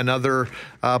and other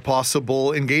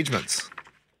possible engagements?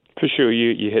 For sure,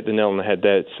 you hit the nail on the head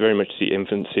there. It's very much the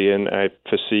infancy, and I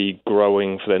foresee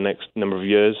growing for the next number of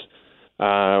years,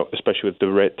 especially with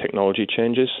the rate technology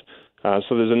changes. So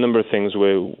there's a number of things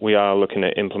we are looking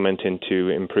at implementing to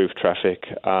improve traffic.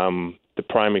 The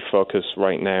primary focus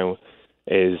right now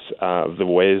is the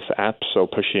Waze app, so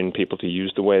pushing people to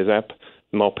use the Waze app.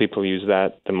 The more people use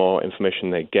that, the more information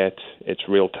they get. It's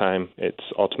real time.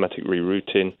 It's automatic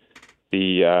rerouting.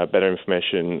 The better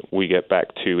information we get back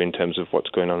to in terms of what's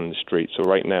going on in the street. So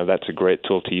right now, that's a great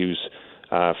tool to use.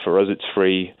 For us, it's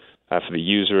free. For the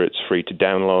user, it's free to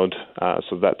download.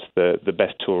 So that's the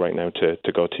best tool right now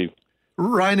to go to.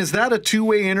 Ryan, is that a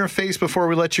two-way interface before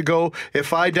we let you go?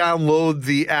 If I download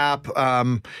the app,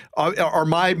 are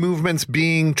my movements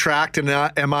being tracked, and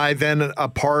am I then a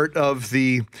part of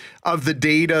the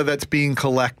data that's being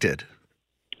collected?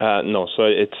 No. So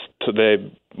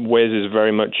the Waze is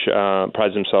very much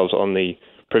prides themselves on the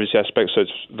privacy aspect, so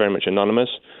it's very much anonymous.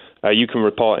 You can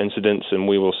report incidents, and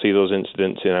we will see those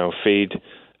incidents in our feed.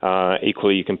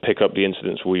 Equally, you can pick up the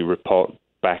incidents we report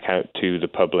back out to the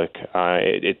public.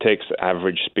 It takes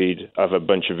average speed of a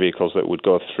bunch of vehicles that would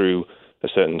go through a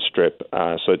certain strip,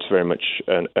 so it's very much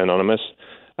anonymous.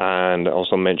 And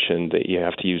also mentioned that you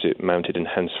have to use it mounted and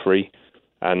hands-free,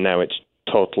 and now it's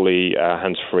totally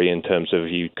hands-free in terms of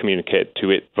you communicate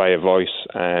to it via voice,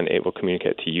 and it will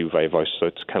communicate to you via voice, so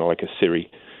it's kind of like a Siri.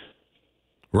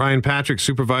 Ryan Patrick,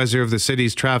 supervisor of the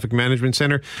city's Traffic Management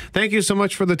Center, thank you so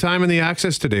much for the time and the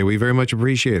access today. We very much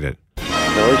appreciate it. No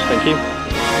worries, thank you.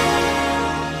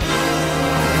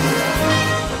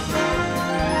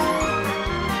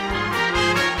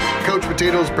 Coach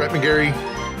Potatoes, Brett McGarry,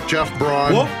 Jeff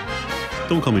Braun. Whoa.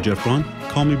 Don't call me Jeff Braun.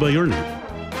 Call me by your name.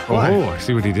 Oh, I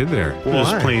see what he did there. I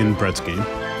was playing Brett's game.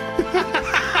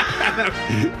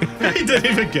 He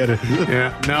didn't even get it.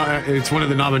 Yeah, no, it's one of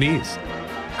the nominees.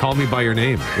 Call Me By Your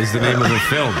Name is the name of the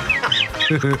film.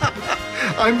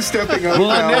 I'm stepping out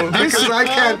now because I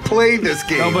can't play this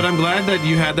game. No, but I'm glad that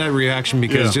you had that reaction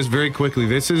because just very quickly,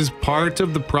 this is part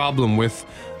of the problem with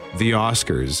the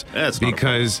Oscars.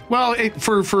 Because,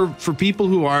 for people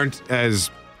who aren't as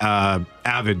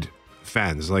avid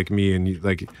fans like me and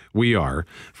like we are,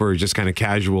 for just kind of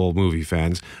casual movie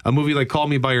fans, a movie like Call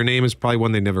Me By Your Name is probably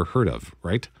one they never heard of,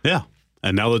 right? Yeah.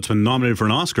 And now that it's been nominated for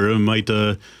an Oscar, it might,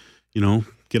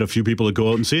 get a few people to go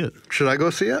out and see it. Should I go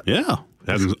see it? Yeah. It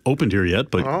hasn't opened here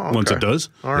yet, but once it does.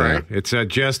 All right. Yeah, it's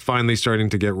just finally starting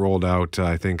to get rolled out,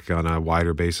 I think, on a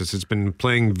wider basis. It's been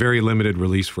playing very limited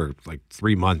release for like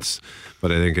 3 months,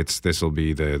 but I think this will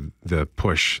be the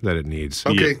push that it needs.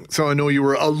 Okay, so I know you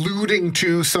were alluding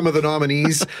to some of the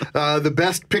nominees. The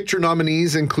Best Picture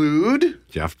nominees include...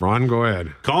 Jeff Braun, go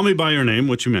ahead. Call Me By Your Name,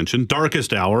 which you mentioned.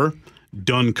 Darkest Hour,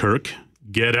 Dunkirk,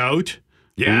 Get Out...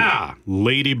 Yeah.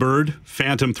 Lady Bird,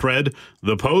 Phantom Thread,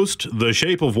 The Post, The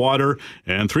Shape of Water,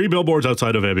 and 3 Billboards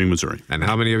Outside of Ebbing, Missouri. And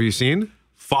how many have you seen?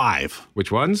 5.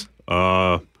 Which ones?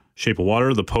 Shape of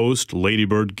Water, The Post, Lady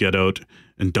Bird, Get Out,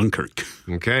 and Dunkirk.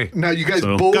 Okay. Now you guys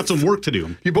both got some work to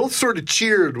do. You both sort of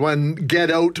cheered when Get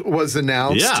Out was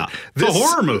announced. Yeah, it's a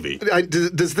horror movie.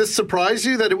 Does this surprise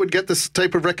you that it would get this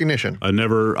type of recognition?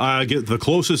 I get the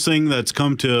closest thing that's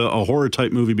come to a horror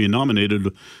type movie being nominated.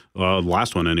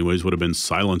 Last one, anyways, would have been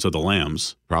Silence of the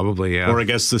Lambs. Probably, yeah. Or I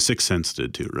guess The Sixth Sense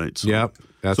did too, right? So, yep,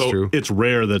 that's true. It's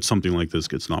rare that something like this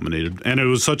gets nominated, and it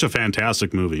was such a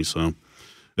fantastic movie. So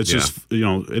it's just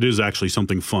it is actually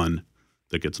something fun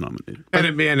that gets nominated. And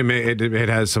it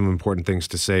has some important things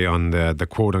to say on the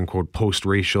quote-unquote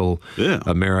post-racial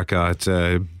America. It's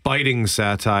a biting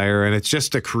satire, and it's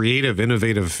just a creative,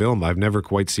 innovative film. I've never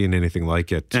quite seen anything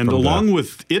like it. And along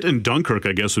with it and Dunkirk,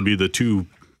 I guess, would be the 2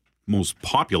 most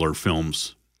popular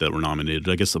films that were nominated.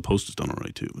 I guess The Post has done all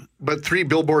right, too. But 3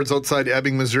 Billboards Outside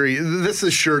Ebbing, Missouri, this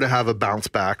is sure to have a bounce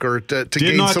back or to Did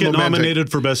gain not some get momentum.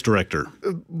 nominated for Best Director.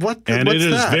 What's it is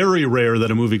that? very rare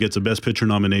that a movie gets a Best Picture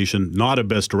nomination, not a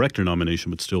Best Director nomination,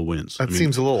 but still wins. That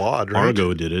seems a little odd, right?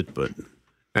 Argo did it, but...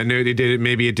 I knew they did it.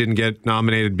 Maybe it didn't get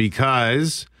nominated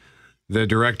because the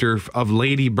director of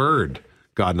Lady Bird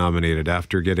got nominated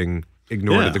after getting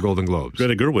ignored at the Golden Globes.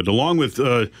 Greta Gerwig, along with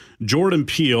Jordan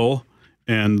Peele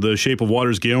and The Shape of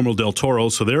Water's Guillermo del Toro.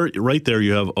 So right there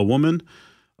you have a woman,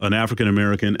 an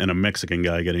African-American, and a Mexican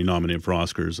guy getting nominated for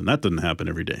Oscars, and that doesn't happen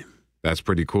every day. That's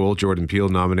pretty cool. Jordan Peele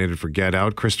nominated for Get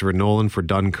Out, Christopher Nolan for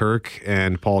Dunkirk,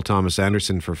 and Paul Thomas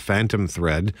Anderson for Phantom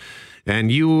Thread.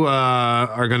 And you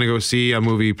are going to go see a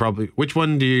movie probably. Which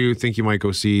one do you think you might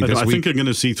go see this week? I think I'm going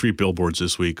to see 3 Billboards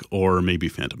this week, or maybe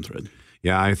Phantom Thread.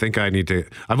 Yeah, I think I need to.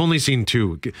 I've only seen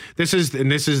 2. This is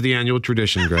the annual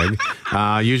tradition, Greg.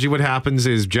 Usually what happens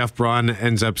is Jeff Braun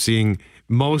ends up seeing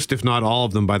most, if not all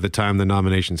of them, by the time the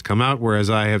nominations come out, whereas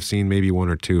I have seen maybe 1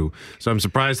 or 2. So I'm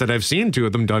surprised that I've seen 2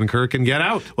 of them, Dunkirk and Get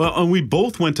Out. Well, and we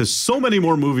both went to so many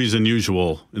more movies than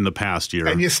usual in the past year.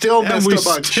 And you still missed a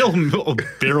bunch. Still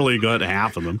barely got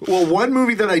half of them. Well, one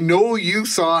movie that I know you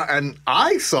saw, and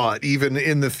I saw it even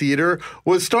in the theater,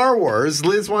 was Star Wars.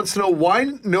 Liz wants to know why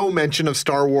no mention of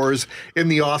Star Wars in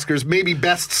the Oscars. Maybe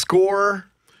Best Score?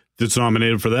 It's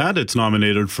nominated for that. It's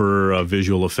nominated for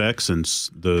visual effects and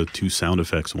the 2 sound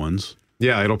effects ones.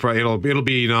 Yeah, it'll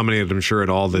be nominated, I'm sure,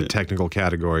 in all the technical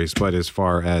categories. But as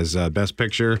far as Best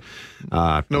Picture,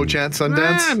 no chance,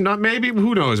 Sundance. Not maybe.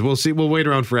 Who knows? We'll see. We'll wait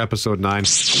around for episode 9.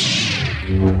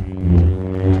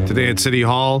 Today at City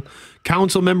Hall,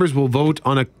 council members will vote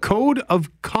on a code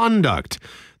of conduct.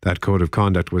 That code of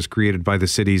conduct was created by the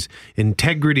city's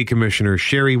Integrity Commissioner,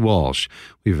 Sherry Walsh.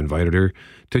 We've invited her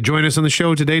to join us on the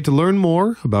show today to learn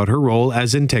more about her role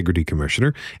as Integrity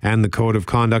Commissioner and the code of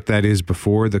conduct that is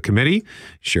before the committee.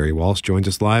 Sherry Walsh joins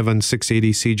us live on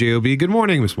 680 CJOB. Good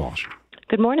morning, Ms. Walsh.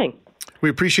 Good morning. We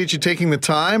appreciate you taking the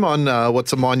time on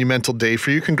what's a monumental day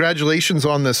for you. Congratulations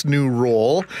on this new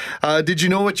role. Did you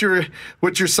know what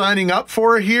you're signing up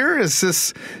for here? Is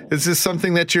this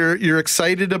something that you're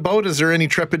excited about? Is there any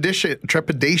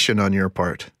trepidation on your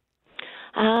part?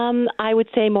 I would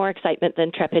say more excitement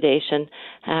than trepidation.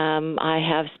 I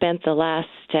have spent the last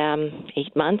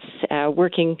 8 months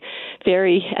working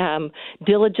very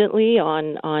diligently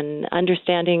on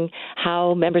understanding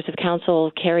how members of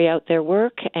council carry out their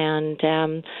work and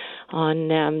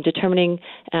on determining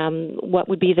what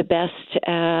would be the best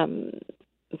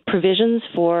provisions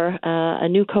for a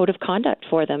new code of conduct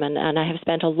for them. And I have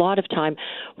spent a lot of time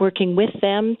working with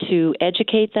them to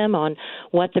educate them on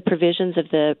what the provisions of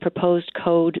the proposed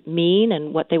code mean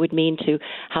and what they would mean to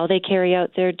how they carry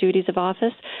out their duties of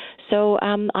office. So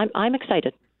I'm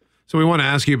excited. So we want to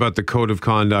ask you about the code of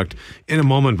conduct in a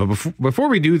moment, but before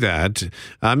we do that,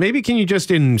 maybe can you just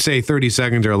in, say, 30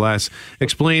 seconds or less,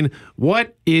 explain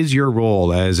what is your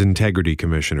role as Integrity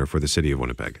Commissioner for the City of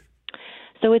Winnipeg?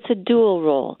 So it's a dual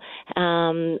role.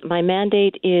 My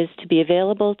mandate is to be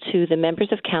available to the members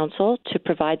of council to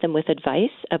provide them with advice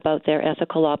about their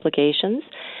ethical obligations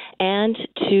and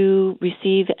to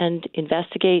receive and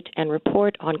investigate and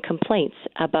report on complaints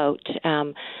about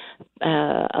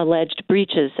alleged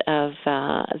breaches of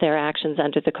their actions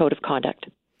under the Code of Conduct.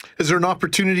 Is there an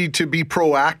opportunity to be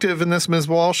proactive in this, Ms.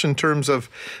 Walsh, in terms of,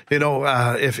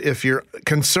 if you're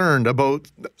concerned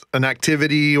about an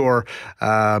activity or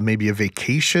maybe a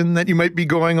vacation that you might be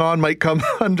going on might come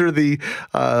under the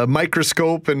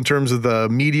microscope in terms of the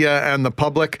media and the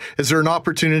public? Is there an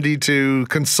opportunity to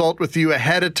consult with you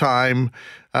ahead of time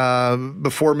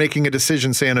before making a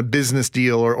decision, say, on a business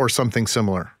deal or something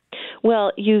similar?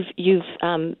 Well, you've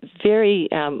very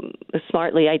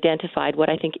smartly identified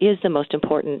what I think is the most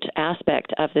important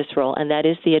aspect of this role, and that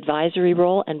is the advisory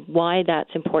role. And why that's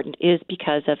important is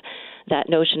because of that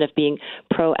notion of being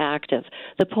proactive.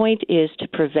 The point is to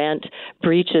prevent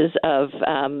breaches of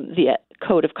the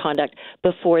Code of Conduct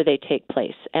before they take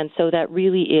place. And so that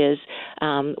really is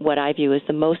what I view as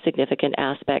the most significant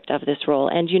aspect of this role.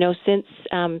 And, since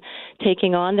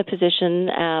taking on the position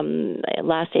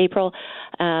last April,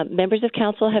 members of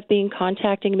council have been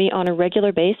contacting me on a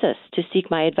regular basis to seek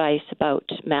my advice about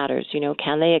matters.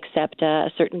 Can they accept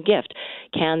a certain gift?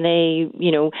 Can they,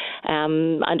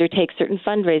 undertake certain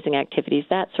fundraising activities,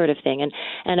 that sort of thing.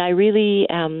 And I really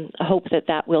hope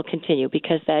that will continue,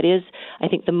 because that is, I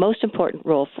think, the most important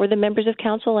role for the members of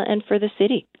council and for the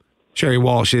city. Sherry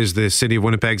Walsh is the City of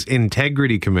Winnipeg's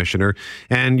Integrity Commissioner,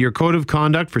 and your code of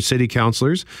conduct for city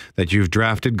councillors that you've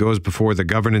drafted goes before the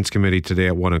Governance Committee today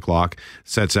at 1 o'clock,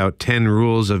 sets out 10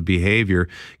 rules of behavior.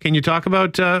 Can you talk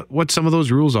about what some of those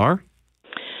rules are?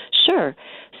 Sure.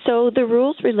 So the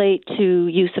rules relate to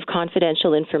use of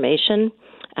confidential information,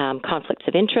 conflicts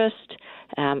of interest,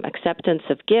 acceptance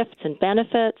of gifts and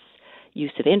benefits,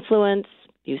 use of influence,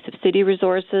 use of city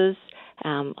resources,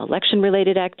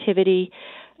 election-related activity,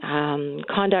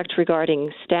 conduct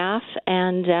regarding staff,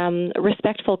 and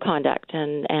respectful conduct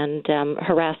and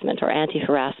harassment or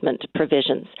anti-harassment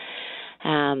provisions.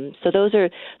 So those are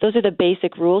the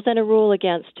basic rules, and a rule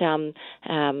against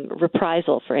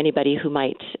reprisal for anybody who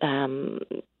might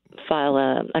file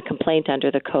a complaint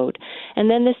under the code. And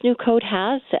then this new code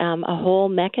has a whole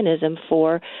mechanism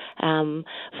for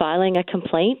filing a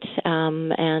complaint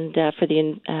and for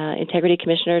the Integrity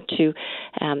Commissioner to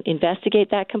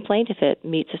investigate that complaint if it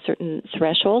meets a certain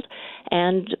threshold.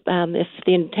 And if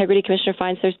the Integrity Commissioner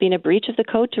finds there's been a breach of the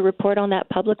code, to report on that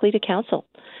publicly to council.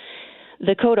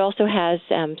 The code also has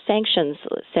sanctions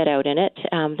set out in it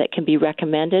that can be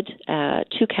recommended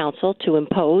to council to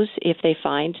impose if they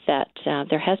find that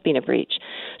there has been a breach.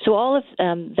 So all of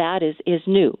that is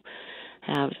new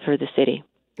for the city.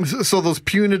 So those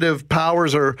punitive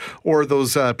powers or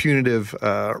those punitive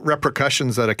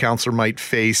repercussions that a councillor might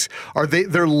face,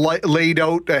 they're laid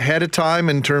out ahead of time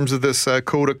in terms of this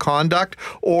code of conduct,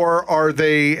 or are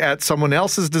they at someone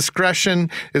else's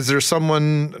discretion? Is there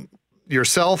someone,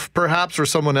 yourself perhaps, or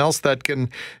someone else that can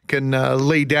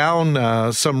lay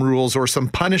down some rules or some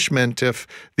punishment if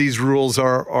these rules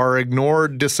are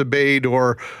ignored, disobeyed,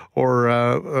 or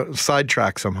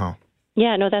sidetracked somehow?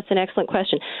 Yeah, no, that's an excellent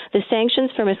question. The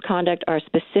sanctions for misconduct are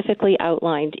specifically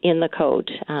outlined in the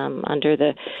code under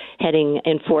the heading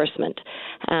enforcement.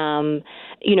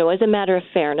 As a matter of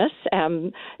fairness,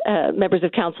 members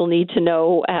of council need to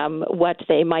know what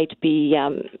they might be,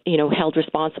 held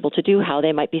responsible to do, how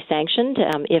they might be sanctioned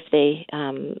if they,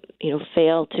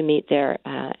 fail to meet their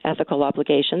ethical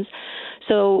obligations.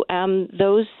 So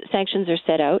those sanctions are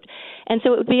set out. And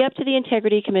so it would be up to the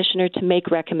Integrity Commissioner to make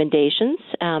recommendations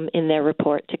in their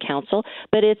report to council,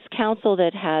 but it's council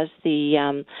that has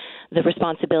the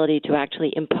responsibility to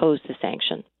actually impose the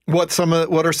sanction. What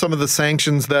are some of the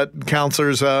sanctions that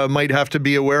councillors might have to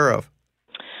be aware of?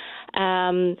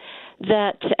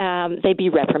 That they be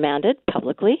reprimanded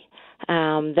publicly,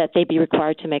 that they be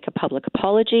required to make a public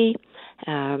apology,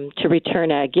 to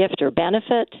return a gift or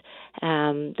benefit,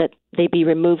 that they be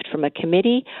removed from a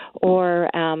committee, or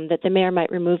that the mayor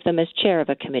might remove them as chair of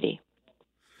a committee.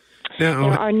 There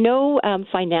are no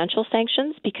financial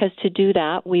sanctions, because to do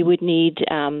that we would need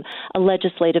a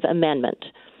legislative amendment.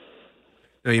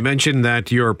 Now, you mentioned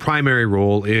that your primary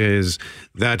role is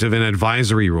that of an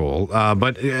advisory role,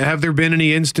 but have there been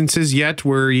any instances yet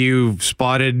where you've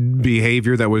spotted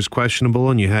behavior that was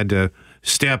questionable and you had to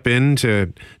step in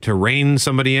to rein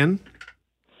somebody in?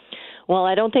 Well,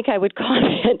 I don't think I would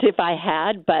comment if I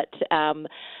had, but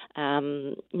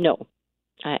No,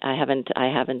 I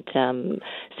haven't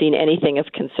seen anything of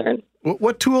concern.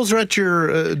 What tools are at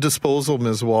your disposal,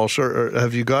 Ms. Walsh? Or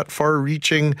have you got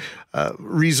far-reaching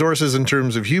resources in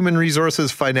terms of human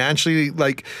resources, financially?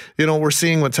 Like, we're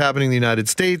seeing what's happening in the United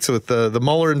States with the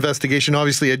Mueller investigation,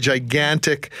 obviously a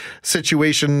gigantic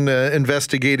situation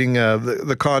investigating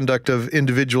the conduct of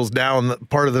individuals now in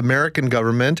part of the American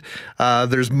government.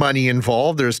 There's money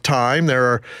involved. There's time. There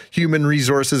are human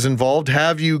resources involved.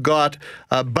 Have you got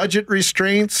budget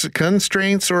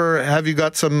constraints, or have you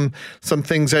got some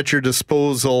things at your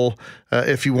disposal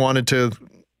if you wanted to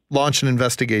launch an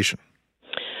investigation?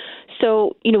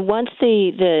 So, once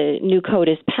the new code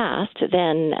is passed,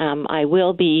 then I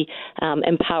will be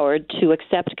empowered to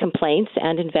accept complaints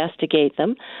and investigate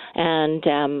them. And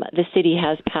the city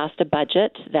has passed a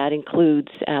budget that includes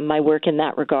my work in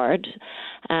that regard.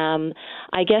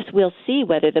 I guess we'll see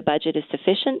whether the budget is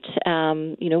sufficient.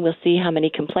 We'll see how many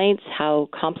complaints, how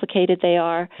complicated they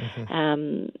are.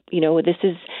 This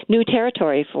is new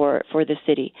territory for the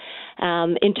city.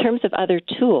 In terms of other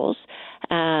tools,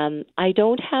 I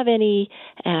don't have any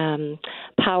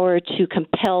power to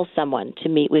compel someone to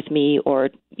meet with me or,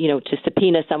 to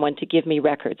subpoena someone to give me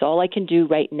records. All I can do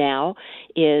right now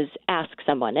is ask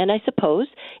someone. And I suppose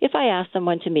if I ask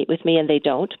someone to meet with me and they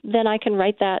don't, then I can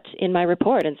write that in my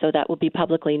report, and so that will be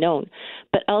publicly known.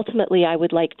 But ultimately, I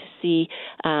would like to see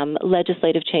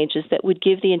legislative changes that would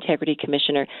give the Integrity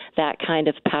Commissioner that kind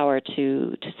of power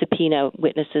to subpoena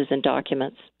witnesses and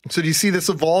documents. So do you see this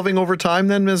evolving over time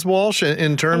then, Ms. Walsh,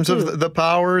 in terms of the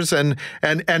powers, and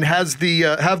have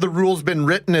the rules been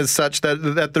written as such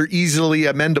that they're easily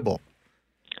amendable?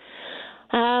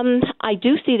 I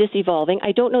do see this evolving.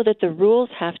 I don't know that the rules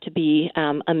have to be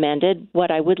amended. What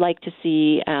I would like to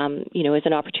see, is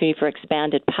an opportunity for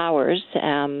expanded powers,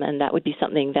 and that would be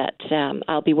something that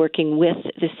I'll be working with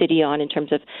the city on in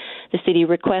terms of the city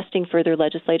requesting further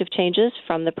legislative changes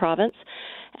from the province.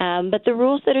 But the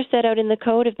rules that are set out in the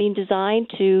code have been designed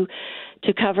to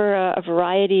cover a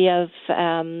variety of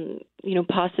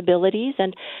possibilities,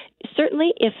 and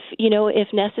certainly if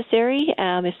necessary,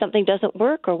 if something doesn't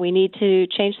work or we need to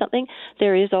change something,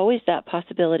 there is always that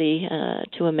possibility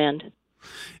to amend.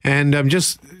 And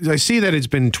I see that it's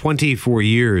been 24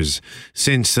 years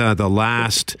since the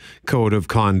last code of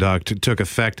conduct took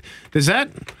effect.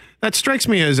 That strikes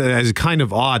me as kind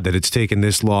of odd that it's taken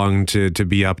this long to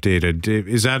be updated.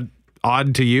 Is that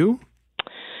odd to you?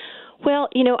 Well,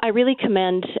 I really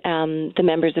commend the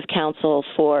members of council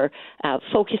for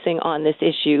focusing on this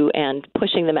issue and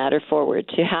pushing the matter forward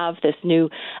to have this new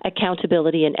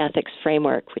accountability and ethics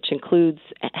framework, which includes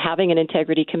having an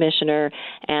integrity commissioner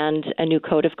and a new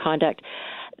code of conduct.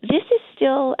 This is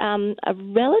still a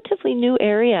relatively new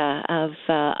area of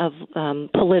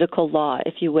political law,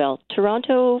 if you will.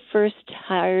 Toronto first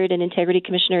hired an integrity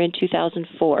commissioner in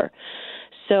 2004.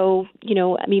 So,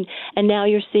 and now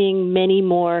you're seeing many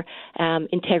more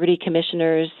integrity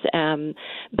commissioners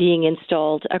being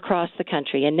installed across the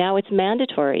country. And now it's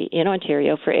mandatory in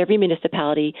Ontario for every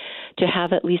municipality to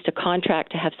have at least a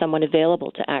contract to have someone available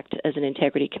to act as an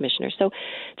integrity commissioner. So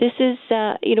this is,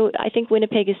 I think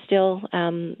Winnipeg is still,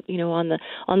 on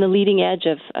the leading edge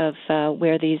of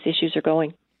where these issues are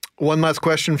going. One last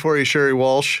question for you, Sherry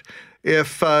Walsh.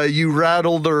 If you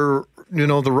rattled the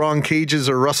wrong cages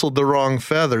or rustled the wrong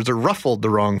feathers or ruffled the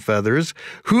wrong feathers,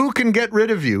 who can get rid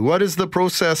of you? What is the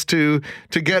process to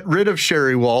get rid of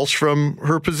Sherry Walsh from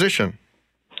her position?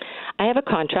 I have a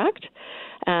contract.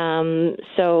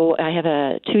 So I have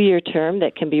a 2-year term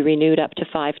that can be renewed up to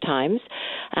 5 times.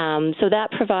 So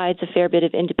that provides a fair bit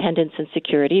of independence and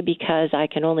security because I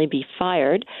can only be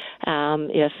fired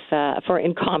if for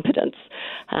incompetence.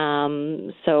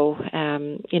 And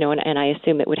I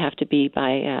assume it would have to be by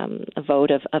a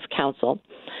vote of council.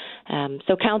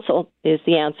 So council is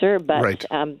the answer, but right.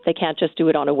 They can't just do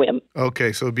it on a whim.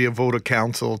 Okay, so it'd be a vote of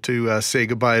council to say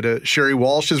goodbye to Sherry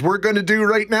Walsh, as we're going to do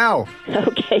right now.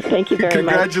 Okay, thank you very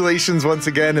much. Congratulations once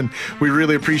again, and we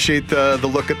really appreciate the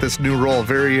look at this new role.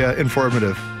 Very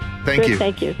informative. Thank you.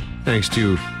 Thank you. Thanks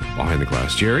to Behind the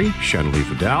Glass Jerry, Shanalee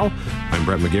Vidal. I'm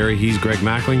Brett McGarry. He's Greg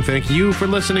Mackling. Thank you for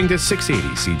listening to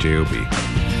 680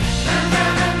 CJOB.